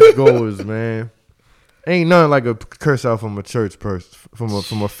the church goers, man. Ain't nothing like a curse out from a church person,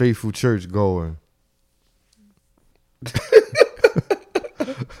 from a faithful church goer.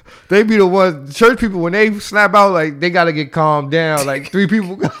 They be the ones, church people, when they snap out, like, they gotta get calmed down. Like, 3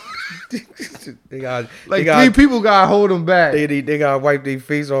 people three people gotta hold them back. They gotta wipe their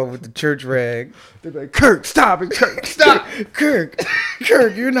face off with the church rag. They be like, Kirk, stop it, Kirk, stop. Kirk,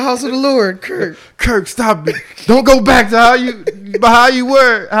 you're in the house of the Lord, Kirk, stop it. Don't go back to how you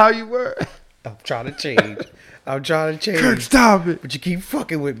were. I'm trying to change. Kirk, stop it. But you keep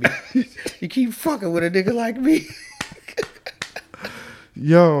fucking with me. You keep fucking with a nigga like me.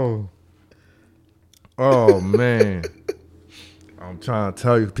 Yo. Oh, man. I'm trying to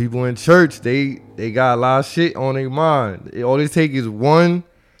tell you, people in church, they got a lot of shit on their mind. All they take is one.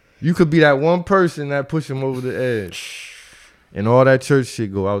 You could be that one person that push them over the edge. And all that church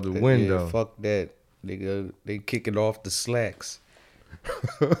shit go out the window. Yeah, fuck that. They kicking off the slacks.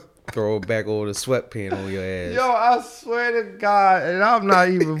 Throw it back over the sweatpant on your ass. Yo, I swear to God, and I'm not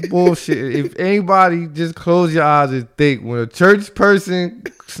even bullshit. If anybody just close your eyes and think, when a church person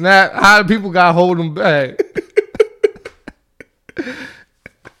snap, how do people got to hold them back?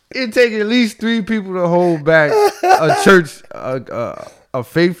 It take at least 3 people to hold back a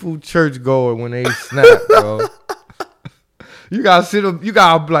faithful church goer when they snap, bro. You gotta sit up. You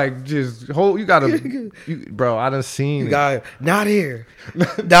gotta like just hold. You gotta, bro. I done seen it. Not here.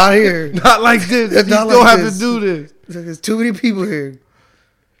 Not here. Not like this. You not don't like have this. to do this. There's too many people here.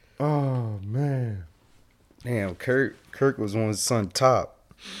 Oh man. Damn, Kirk was on his son top.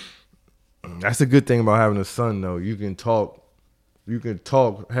 That's a good thing about having a son, though. You can talk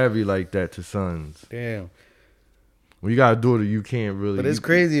heavy like that to sons. Damn. When you got a daughter, you can't really. But it's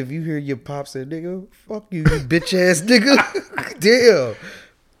crazy if you hear your pop say, "Nigga, fuck you, you bitch ass nigga." Damn.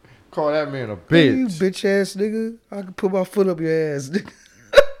 Call that man a bitch. You bitch ass nigga. I can put my foot up your ass, nigga.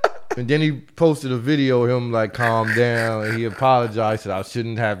 And then he posted a video of him like calm down, and he apologized that I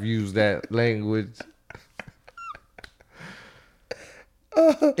shouldn't have used that language.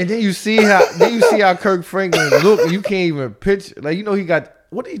 And then you see how Kirk Franklin look, and you can't even picture. Like, he got,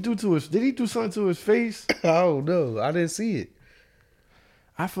 what did he do to his? Did he do something to his face? I don't know. I didn't see it.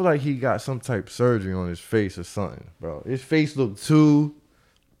 I feel like he got some type of surgery on his face or something, bro. His face look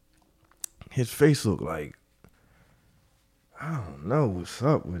like, I don't know what's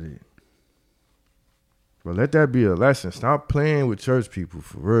up with it. But let that be a lesson. Stop playing with church people,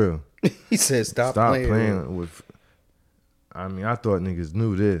 for real. He said stop playing with. I mean, I thought niggas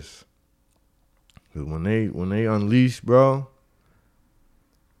knew this. Cause when they unleash, bro,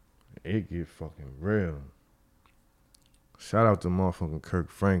 it get fucking real. Shout out to motherfucking Kirk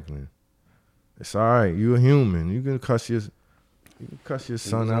Franklin. It's all right. You a human. You can cuss your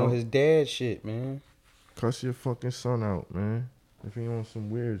son out. On his dad shit, man. Cuss your fucking son out, man. If he on some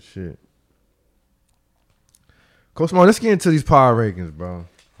weird shit. Coach Mo, let's get into these power rankings, bro.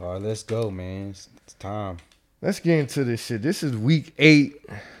 All right, let's go, man. It's time. Let's get into this shit. This is week 8.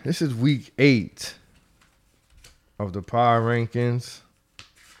 This is week 8 of the power rankings.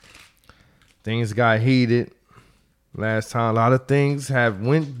 Things got heated. Last time, a lot of things have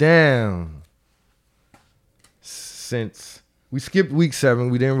went down since we skipped week 7.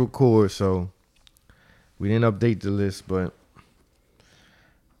 We didn't record, so we didn't update the list. But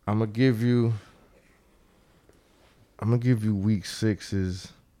I'm gonna give you week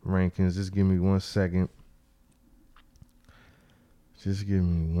 6's rankings. Just give me 1 second. Just give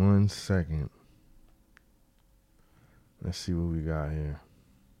me 1 second. Let's see what we got here.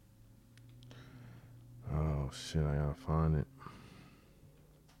 Oh shit, I gotta find it.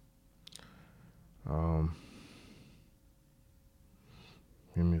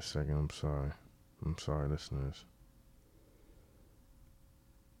 Give me a second. I'm sorry, listeners.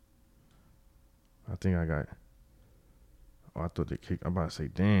 I think I got. Oh, I thought they kicked. I'm about to say,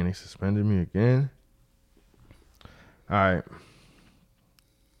 damn, they suspended me again. All right.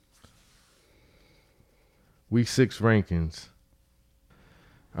 Week 6 rankings.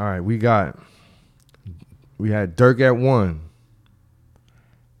 All right, we had Dirk at 1,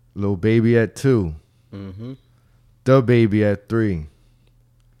 Lil Baby at 2, Da Baby at 3,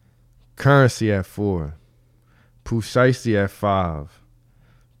 Currency at 4, Pooh Shiesty at 5,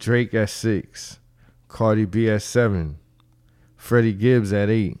 Drake at 6, Cardi B at 7, Freddie Gibbs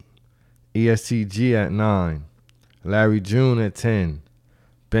at 8, ESTG at 9, Larry June at 10,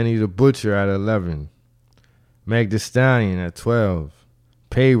 Benny the Butcher at 11, Meg Thee Stallion at 12,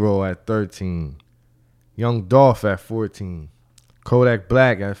 Payroll at 13, Young Dolph at 14, Kodak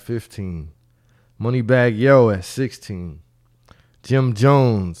Black at 15, Moneybagg Yo at 16, Jim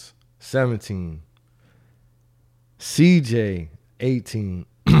Jones 17, CJ 18,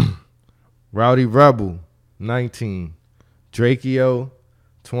 Rowdy Rebel 19, Drakeo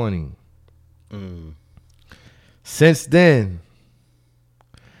 20. Since then,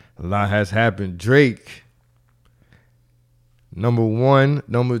 a lot has happened. Drake, number 1,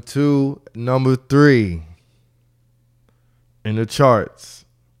 number 2, number 3 in the charts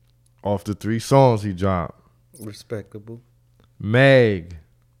off the 3 songs he dropped. Respectable. Meg,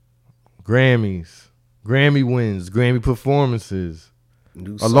 Grammys, Grammy wins, Grammy performances,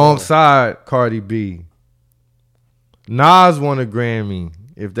 alongside Cardi B. Nas won a Grammy,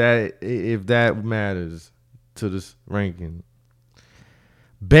 if that matters to this ranking.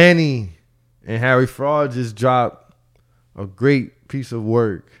 Benny and Harry Fraud just dropped a great piece of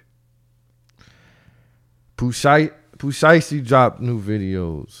work. Pooh Shiesty dropped new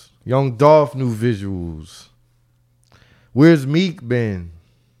videos. Young Dolph new visuals. Where's Meek been?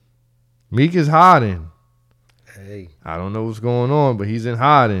 Meek is hiding. Hey. I don't know what's going on, but he's in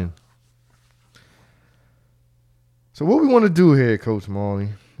hiding. So what we want to do here, Coach Marley?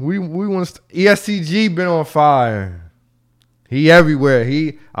 We want to ESTG been on fire. He everywhere.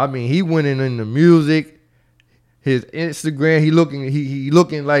 He winning in the music. His Instagram, he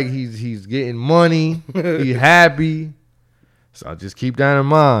looking like he's getting money. He happy. So I just keep that in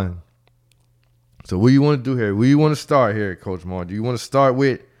mind. So what do you want to do here? Where you want to start here, Coach Marley? Do you want to start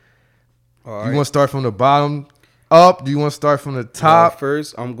with? All do you right. want to start from the bottom up? Do you want to start from the top?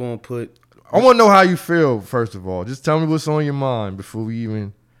 First, I'm going to put... I want to know how you feel, first of all. Just tell me what's on your mind before we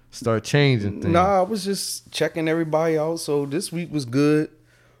even start changing things. Nah, I was just checking everybody out. So this week was good.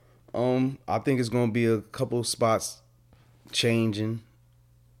 I think it's going to be a couple spots changing.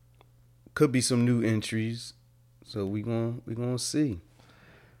 Could be some new entries. So we gonna see.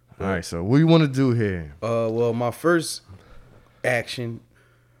 All right, so what do you want to do here? Well, my first action,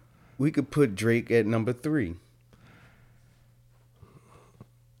 we could put Drake at number 3.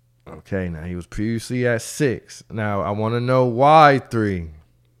 Okay, now he was previously at 6. Now I want to know why 3.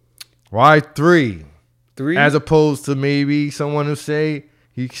 Why 3? 3? As opposed to maybe someone who say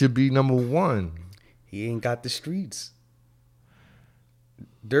he should be number 1. He ain't got the streets.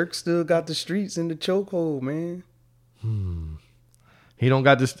 Dirk still got the streets in the chokehold, man. He don't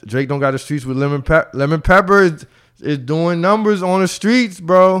got this. Drake don't got the streets with Lemon Pepper. Lemon Pepper is doing numbers on the streets,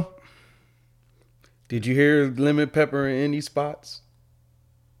 bro. Did you hear Lemon Pepper in any spots?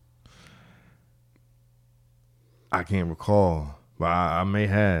 I can't recall, but I may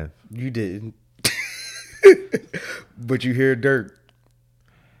have. You didn't. But you hear Dirk.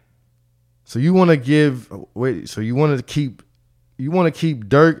 So you want to give? Wait. So you want to keep? You want to keep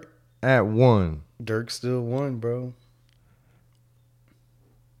Dirk at 1? Dirk still won, bro.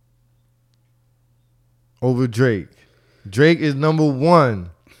 Over Drake. Drake is number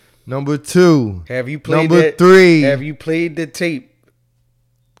 1. Number 2. Have you played number 3? Have you played the tape?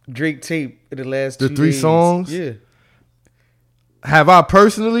 Drake tape in the last 2 days? The 3 songs? Yeah. Have I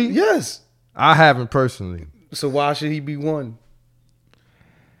personally? Yes. I haven't personally. So why should he be 1?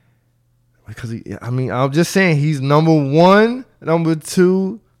 Because I'm just saying he's number 1, number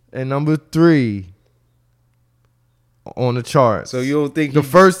 2, and number 3 on the charts. So you don't think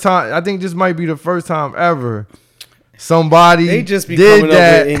first time? I think this might be the first time ever somebody they just be did coming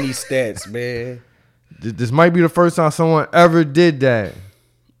that. up with any stats, man. This might be the first time someone ever did that.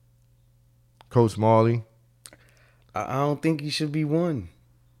 Coach Marley. I don't think he should be 1.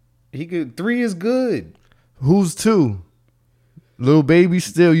 He could 3 is good. Who's 2? Lil Baby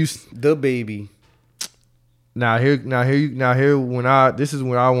still The Baby. Now here this is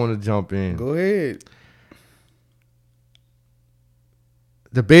when I want to jump in. Go ahead.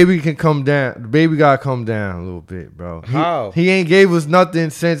 The Baby can come down. The Baby gotta come down a little bit, bro. How? He ain't gave us nothing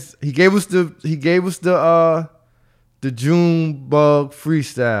since he gave us the June Bug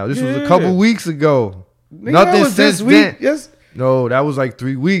freestyle. This was a couple weeks ago. Nigga, nothing was since this week. then. Yes. No, that was like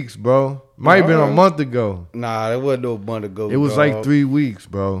 3 weeks, bro. Might have been a month ago. Nah, that wasn't no month ago. It was like 3 weeks,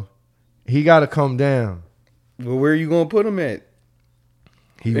 bro. He gotta come down. But where are you gonna put him at?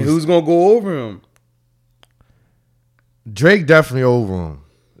 And who's gonna go over him? Drake definitely over him.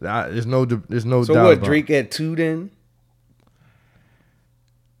 There's no So doubt. what? Drake at 2 then?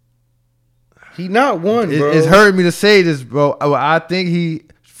 He not 1, bro. It's hurting me to say this, bro. I think he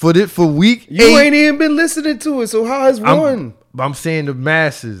for week 8. You ain't even been listening to it, so how is 1? I'm saying the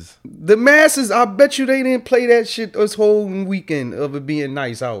masses. The masses, I bet you they didn't play that shit this whole weekend of it being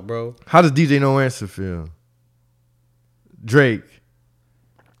nice out, bro. How does DJ No Answer feel? Drake.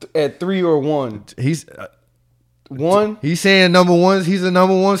 At 3 or 1? He's 1? He's saying number 1. He's a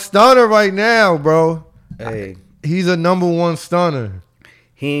number 1 stunner right now, bro. Hey. He's a number 1 stunner.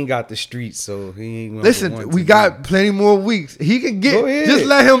 He ain't got the streets, so he ain't. Listen, we got plenty more weeks. He can get. Go ahead. Just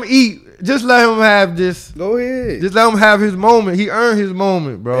let him eat. Just let him have this. Go ahead. Just let him have his moment. He earned his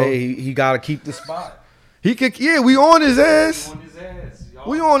moment, bro. Hey, he got to keep the spot. He could. Yeah, we on his ass.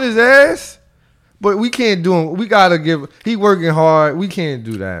 We on his ass. But we can't do him. We gotta give. He working hard. We can't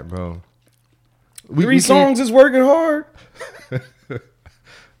do that, bro. 3 songs is working hard.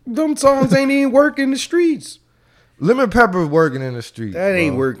 Them songs ain't even working in the streets. Lemon Pepper working in the street. That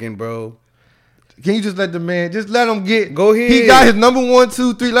ain't working, bro. Can you just let the man, just let him get. Go ahead. He got his number 1,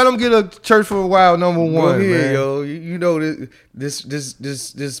 2, 3. Let him get a Church for a While number 1. Go ahead, man. yo. You know this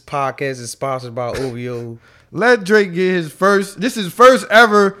podcast is sponsored by OVO. Let Drake get his first. This is first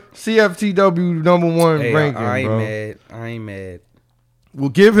ever CFTW number 1 ranking, I ain't bro. mad. I ain't mad. We'll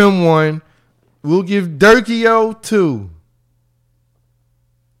give him 1. We'll give Durkio 2.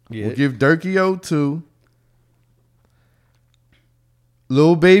 Yeah. We'll give Durkio 2.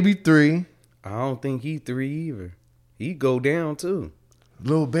 Lil Baby 3. I don't think he 3 either. He go down too.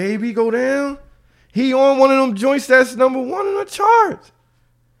 Lil Baby go down. He on one of them joints that's number 1 in the charts.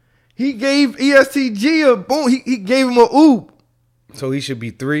 He gave ESTG a boom. He gave him a oop. So he should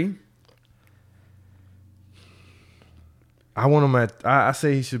be 3. I want him at. I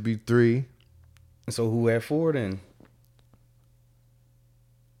say he should be 3. So who at 4 then?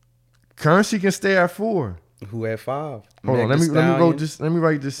 Currency can stay at 4. Who at 5? Hold on, let me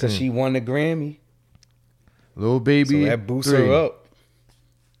write this in. Cause she won the Grammy. Lil Baby, So that boosts 3. her up.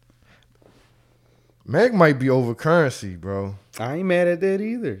 Meg might be over Currency, bro. I ain't mad at that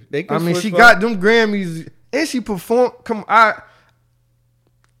either. They can I mean, switch she up. got them Grammys and she performed.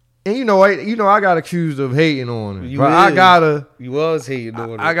 And you know I got accused of hating on her, but I gotta. You was hating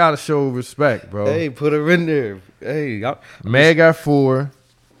on her. I gotta show respect, bro. Hey, put her in there. Hey, Meg at 4.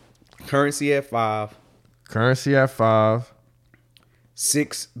 Currency at 5. Currency at 5.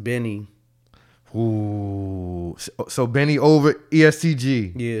 6, Benny. Ooh. So Benny over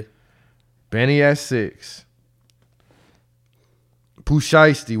ESTG. Yeah. Benny at 6. Pooh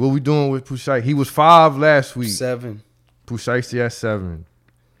Shiesty. What we doing with Pooh Shiesty? He was 5 last week. 7. Pooh Shiesty at 7.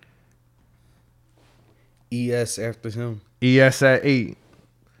 ES after him. ES at 8.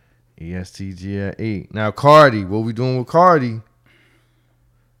 ESTG at 8. Now Cardi. What we doing with Cardi?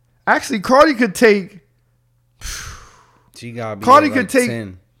 Actually, Cardi could take. She got be Cardi at could take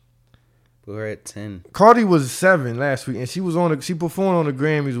 10. Put her at 10. Cardi was 7 last week, and she performed on the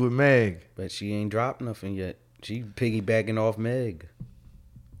Grammys with Meg. But she ain't dropped nothing yet. She piggybacking off Meg.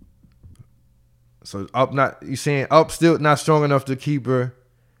 So you saying Up still not strong enough to keep her?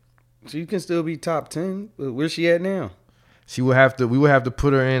 She can still be top 10. But where's she at now? We would have to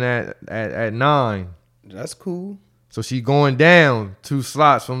put her in at 9. That's cool. So she going down 2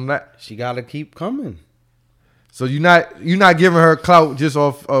 slots from that. She gotta keep coming. So you're not giving her clout just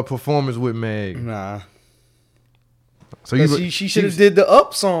off a performance with Meg. Nah. So she should have did the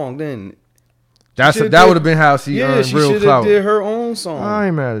Up song then. That would have been how she earned she real should clout. have did her own song. I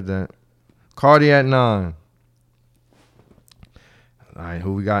ain't mad at that. Cardi at 9. All right,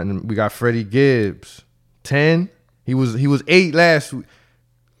 who we got? We got Freddie Gibbs, 10. He was 8 last week.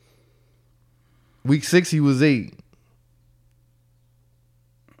 Week 6 he was 8.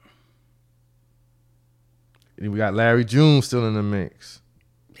 And we got Larry June still in the mix.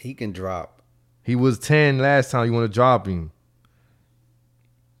 He can drop. He was 10 last time. You want to drop him?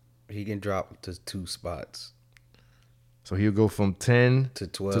 He can drop to 2 spots. So he'll go from 10 to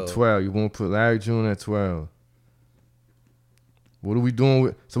 12. To 12. You want to put Larry June at 12. What are we doing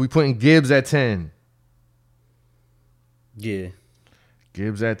with? So we putting Gibbs at 10. Yeah.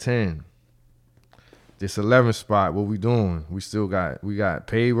 Gibbs at 10. This 11th spot, what we doing? We got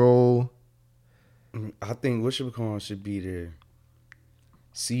Payroll. I think whatchamacallit should be there.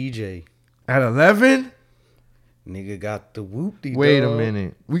 CJ. At 11? Nigga got the whoop-de. Wait dog. a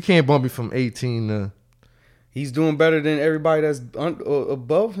minute. We can't bump it from 18 to... He's doing better than everybody that's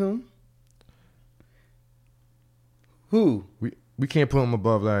above him. Who? We can't put him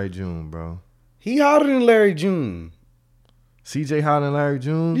above Larry June, bro. He hotter than Larry June. CJ hotter than Larry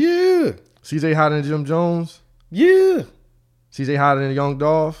June? Yeah. CJ hotter than Jim Jones? Yeah. CJ hotter than Young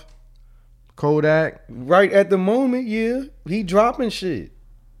Dolph? Kodak? Right at the moment, yeah. He dropping shit.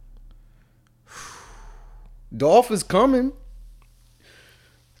 Dolph is coming.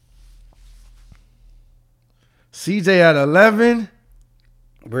 CJ at 11?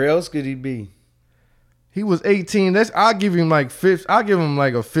 Where else could he be? He was 18. I'll give him like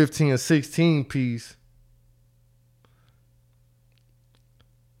a 15 or 16 piece.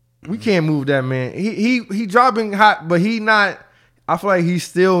 We can't move that man. He dropping hot, but he not. I feel like he's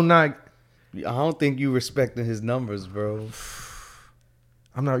still not. I don't think you respecting his numbers, bro.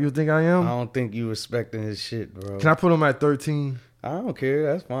 I'm not. You think I am? I don't think you respecting his shit, bro. Can I put him at 13? I don't care.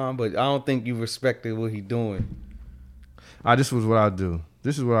 That's fine, but I don't think you respected what he doing. This is what I do.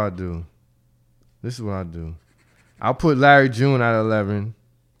 I'll put Larry June at 11.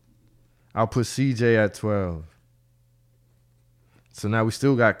 I'll put CJ at 12. So now we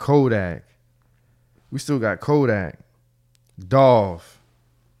still got Kodak. Dolph.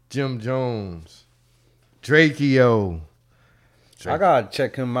 Jim Jones. Drakeo. I gotta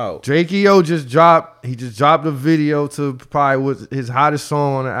check him out. Drakeo just dropped a video to probably was his hottest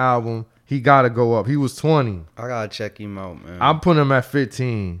song on the album. He gotta go up. He was 20. I gotta check him out, man. I'm putting him at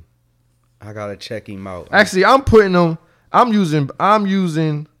 15. I gotta check him out. Actually, I'm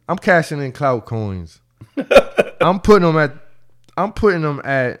cashing in clout coins. I'm putting them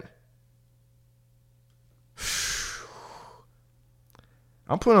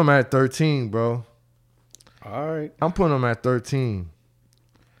at 13, bro. All right. I'm putting them at 13.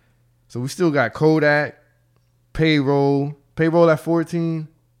 So we still got Kodak, Payroll at 14.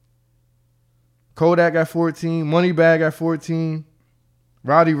 Kodak at 14, Moneybag at 14,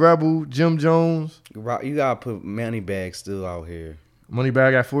 Roddy Rebel, Jim Jones. You gotta put Moneybag still out here.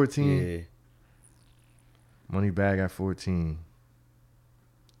 Moneybag at 14? Yeah. Moneybag at 14.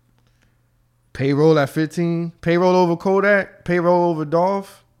 Payroll at 15. Payroll over Kodak. Payroll over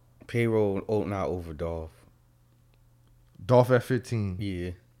Dolph. Payroll not over Dolph. Dolph at 15.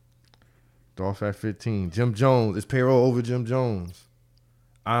 Yeah. Dolph at 15. Jim Jones. Is Payroll over Jim Jones?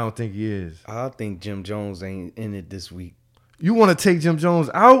 I don't think he is. I think Jim Jones ain't in it this week. You want to take Jim Jones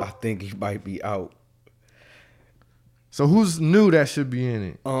out? I think he might be out. So who's new that should be in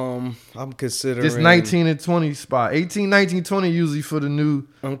it? I'm considering this 19 and 20 spot. 18, 19, 20 usually for the new.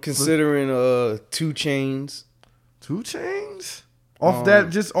 I'm considering 2 Chainz. 2 Chainz? Off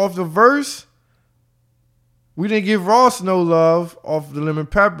that, just off the verse? We didn't give Ross no love off the Lemon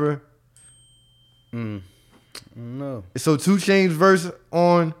Pepper. No. So 2 Chainz verse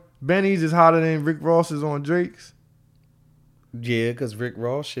on Benny's is hotter than Rick Ross's on Drake's? Yeah, because Rick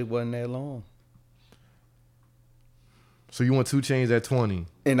Ross shit wasn't that long. So you want 2 Chainz at 20?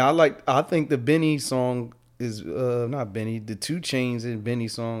 And I think the Benny song is not Benny, the 2 Chainz in Benny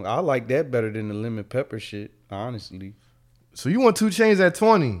song. I like that better than the Lemon Pepper shit, honestly. So you want 2 Chainz at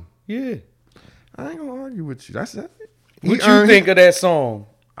 20? Yeah. I ain't gonna argue with you. That's that. What you think of that song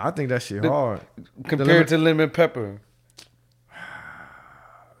I think that shit hard. compared to Lemon Pepper?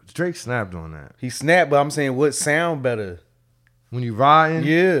 Drake snapped on that. He snapped, but I'm saying what sound better? When you riding,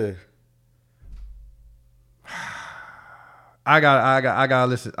 Yeah. I gotta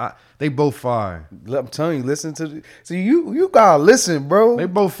listen. They both fire. I'm telling you, listen to the. See, you gotta listen, bro. They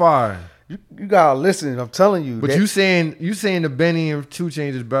both fire. You gotta listen. I'm telling you. But you saying the Benny and 2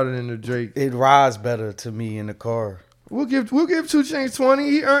 Chainz is better than the Drake? It rides better to me in the car. We'll give 2 Chainz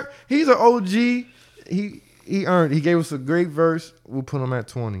 20. He's an OG. He earned. He gave us a great verse. We'll put him at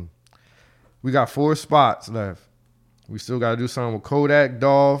 20. We got 4 spots left. We still got to do something with Kodak,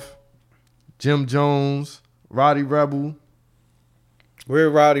 Dolph, Jim Jones, Roddy Rebel. Where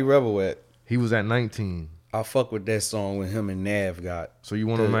Roddy Rebel at? He was at 19. I fuck with that song with him and Nav got. So you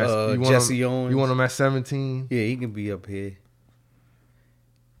want him at Jesse Owens? You want him at 17? Yeah, he can be up here.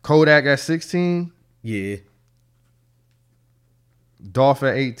 Kodak at 16. Yeah. Dolph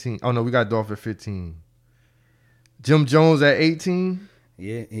at 18. Oh no, we got Dolph at 15. Jim Jones at 18.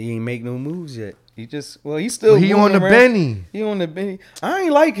 Yeah, he ain't make no moves yet. He's still he on the around. Benny. He on the Benny. I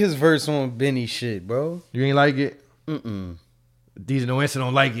ain't like his verse on Benny shit, bro. You ain't like it? These no answer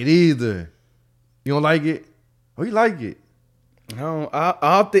don't like it either. You don't like it? Oh, you like it?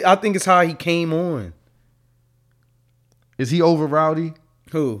 I think it's how he came on. Is he over Rowdy?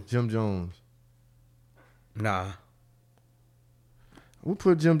 Who? Jim Jones. Nah. We'll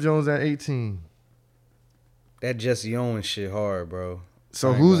put Jim Jones at 18. That Jesse Owens shit hard, bro.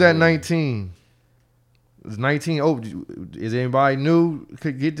 So who's at 19? Is 19? Oh, is anybody new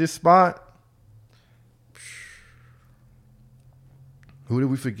could get this spot? Who did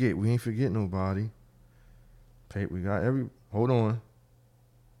we forget? We ain't forget nobody. We got hold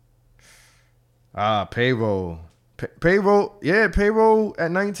on. Payroll. Payroll, yeah, Payroll at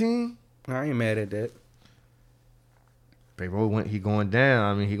 19. I ain't mad at that. Payroll he going down.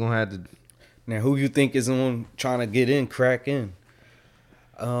 I mean, he gonna have to. Now, who you think is on trying to get in, crack in?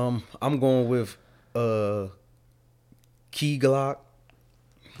 I'm going with Key Glock.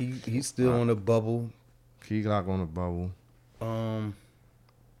 He's still on the bubble. Key Glock on the bubble.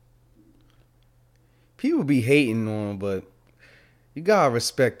 People be hating on him, but you gotta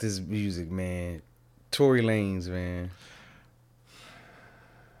respect his music, man. Tory Lanez, man.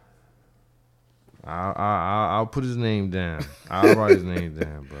 I'll put his name down. I'll write his name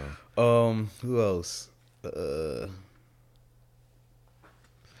down, bro. Who else?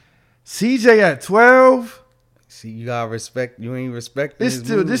 CJ at 12. See, you gotta respect. You ain't respecting. It's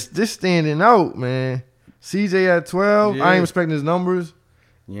still this standing out, man. CJ at 12. Yeah. I ain't respecting his numbers.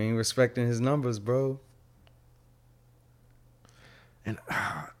 You ain't respecting his numbers, bro. And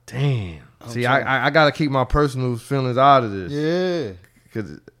damn. See, I gotta keep my personal feelings out of this. Yeah.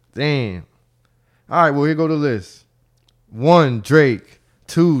 Cause damn. All right, well here go the list. 1 Drake,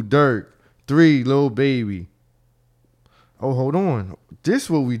 2 Durk, 3 Lil Baby. Oh, hold on.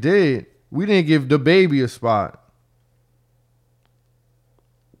 This what we did. We didn't give the Baby a spot.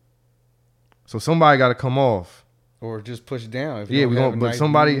 So somebody got to come off. Or just push down. Yeah, we gonna. But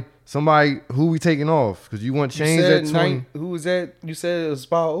somebody who we taking off? Because you want Chainz at 20. Who was that? You said a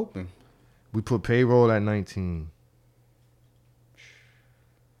spot open. We put Payroll at 19.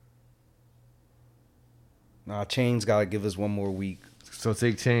 Nah, Chainz gotta give us one more week. So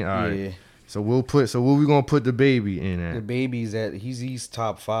take Chainz. All right. Yeah. So we'll put. So what we gonna put the Baby in at? The Baby's at he's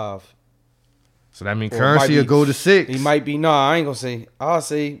top 5. So that means Currency will go to 6. He might be. No, I ain't gonna say. I'll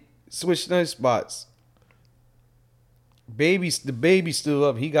say switch those spots. The Baby's still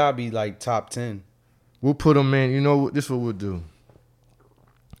up. He gotta be like top 10. We'll put him in. You know what? This is what we'll do.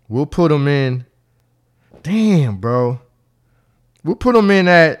 We'll put him in. Damn, bro. We'll put him in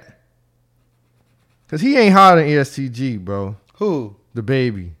at. Cause he ain't hotter than ESTG, bro. Who? The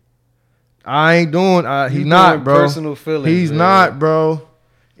Baby. I ain't doing. He's not, bro. Personal feelings. He's not, bro.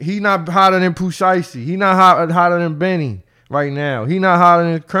 He not hotter than Pooh Shiesty. He not hotter than Benny right now. He not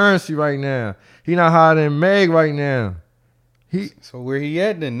hotter than Currency right now. He not hotter than Meg right now. So where he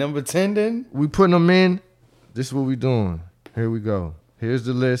at then? Number 10 then? We putting him in. This is what we doing. Here we go. Here's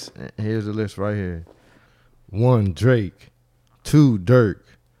the list. Here's the list right here. 1 Drake, 2 Durk,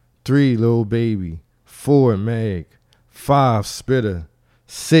 3 Lil Baby, 4 Meg, 5 Spitter,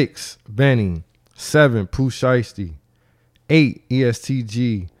 6 Benny, 7 Pooh Shiesty, 8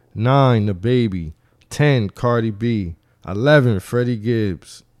 ESTG, 9 The Baby, 10 Cardi B, 11 Freddie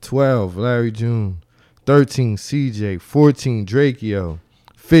Gibbs, 12 Larry June, 13 CJ, 14 Drake Yo,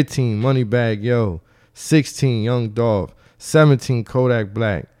 15 Moneybag Yo, 16 Young Dolph, 17 Kodak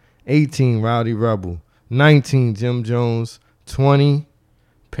Black, 18 Rowdy Rebel, 19 Jim Jones, 20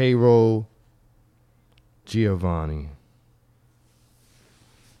 Payroll Giovanni.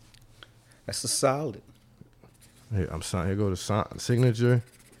 That's a solid. Here, I'm sorry. Here go the signature.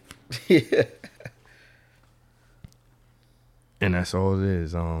 Yeah. And that's all it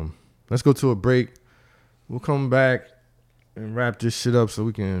is. Let's go to a break. We'll come back and wrap this shit up so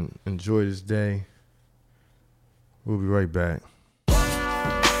we can enjoy this day. We'll be right back.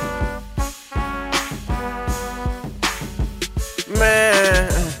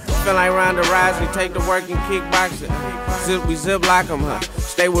 Man, feel like Ronda Rousey, take the work and kickboxing. We zip like them, huh?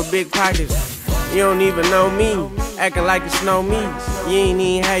 Stay with big pockets. You don't even know me, acting like it's no me. You ain't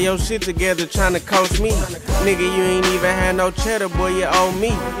even had your shit together tryna coach me. Nigga, you ain't even had no cheddar, boy, you owe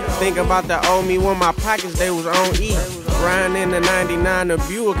me. Think about the owe me when my pockets, they was on E. Riding in the 99, the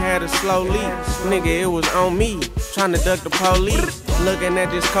Buick had a slow leak. Nigga, it was on me, tryna duck the police. Looking at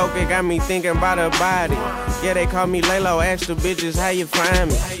this coke, it got me thinking about her body. Yeah, they call me Lalo, ask the bitches how you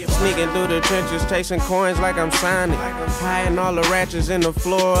find me. Sneaking through the trenches, chasing coins like I'm Sonic. Hiding all the ratchets in the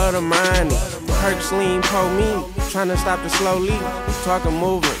floor of the mining. Perks lean, po me, tryna stop the slow leak. Talking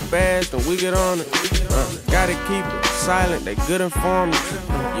moving fast and we get on it. Gotta keep it silent, they good informants.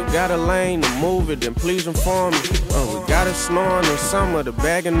 You got a lane to move it, then please inform me. We got it snoring in summer, the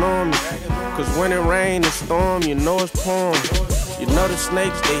bag enormous. Cause when it rain, the storm, you know it's pouring. You know the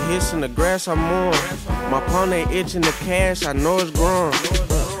snakes, they hiss in the grass I'm on. My pawn, they itching the cash, I know it's growing.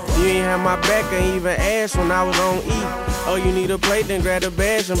 You ain't have my back, ain't even asked when I was on E. Oh, you need a plate, then grab a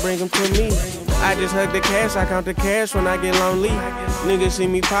badge and bring them to me. I just hug the cash, I count the cash when I get lonely. Niggas see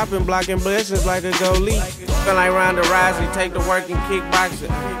me popping, blocking blessings like a goalie. Feel like Ronda Rousey, take the work and kickboxing.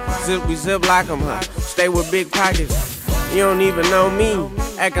 We zip like them, huh? Stay with big pockets. You don't even know me,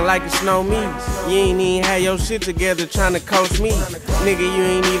 acting like it's no me. You ain't even had your shit together tryna coach me. Nigga, you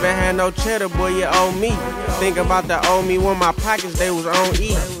ain't even had no cheddar, boy, you owe me. Think about the owe me when my pockets, they was on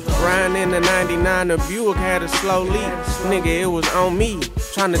E. Riding in the 99, the Buick had a slow leak. Nigga, it was on me,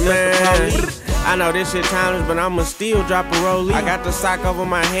 tryna duck the police. I know this shit timeless, but I'ma still drop a rollie. I got the sock over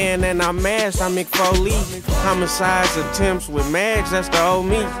my hand and I'm masked, I'm Mick Foley. Homicides attempts with mags, that's the old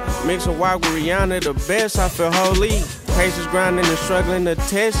me. Mix a walk with Rihanna, the best, I feel holy. Patience grinding and struggling to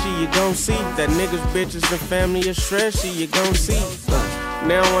test you, you gon' see. That niggas, bitches, and family is stress you, you gon' see.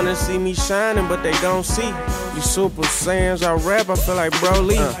 They don't wanna see me shining, but they gon' see. You Super Saiyans, I rap, I feel like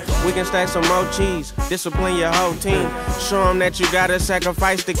Broly. We can stack some more cheese, discipline your whole team. Show them that you gotta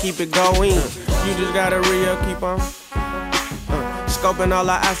sacrifice to keep it going. You just gotta real keep on. Scoping all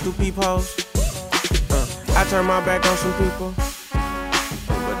our eyes through peepholes. I turn my back on some people,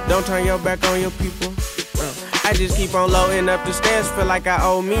 but don't turn your back on your people. I just keep on loading up the stairs, feel like I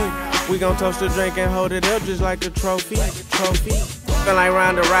owe me. We gon' toast the drink and hold it up just like a trophy. Feel like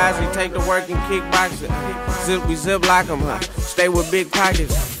Ronda Rousey, take the work and kickboxing. We zip like them, huh? Stay with big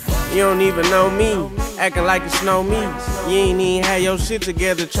pockets. You don't even know me, acting like it's no me. You ain't even had your shit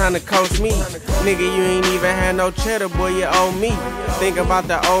together tryna coach me. Nigga, you ain't even had no cheddar, boy, you owe me. Think about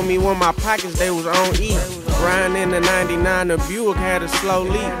the owe me when my pockets, they was on E. Riding in the 99, the Buick had a slow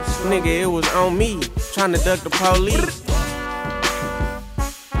leak. Nigga, it was on me, tryna duck the police.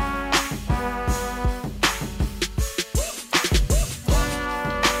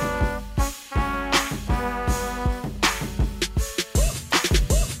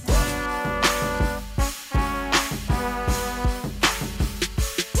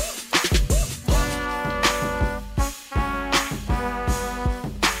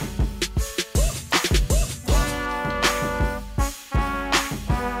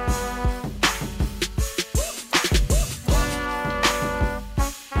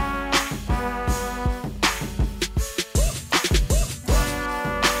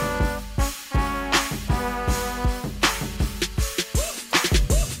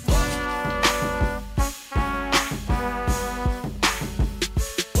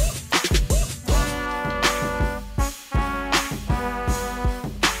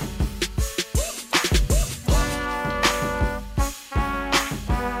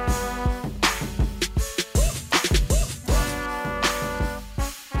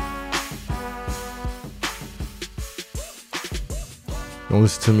 Don't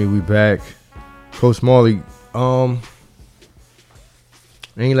listen to me, we back. Coach Marley,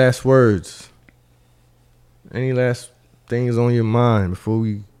 any last words? Any last things on your mind before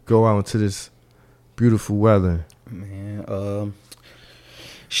we go out into this beautiful weather? Man,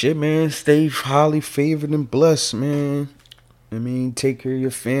 shit, man, stay highly favored and blessed, man. I mean, take care of your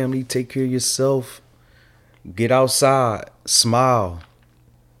family, take care of yourself. Get outside, smile,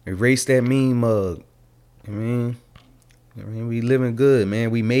 erase that mean mug. I mean, we living good,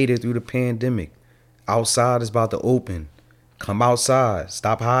 man. We made it through the pandemic. Outside is about to open. Come outside.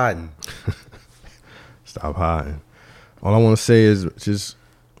 Stop hiding. Stop hiding. All I want to say is just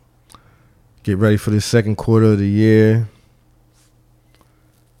get ready for the second quarter of the year.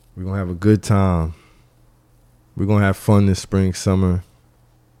 We're going to have a good time. We're going to have fun this spring, summer.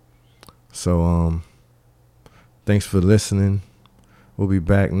 So, thanks for listening. We'll be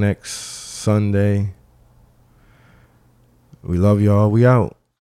back next Sunday. We love y'all. We out.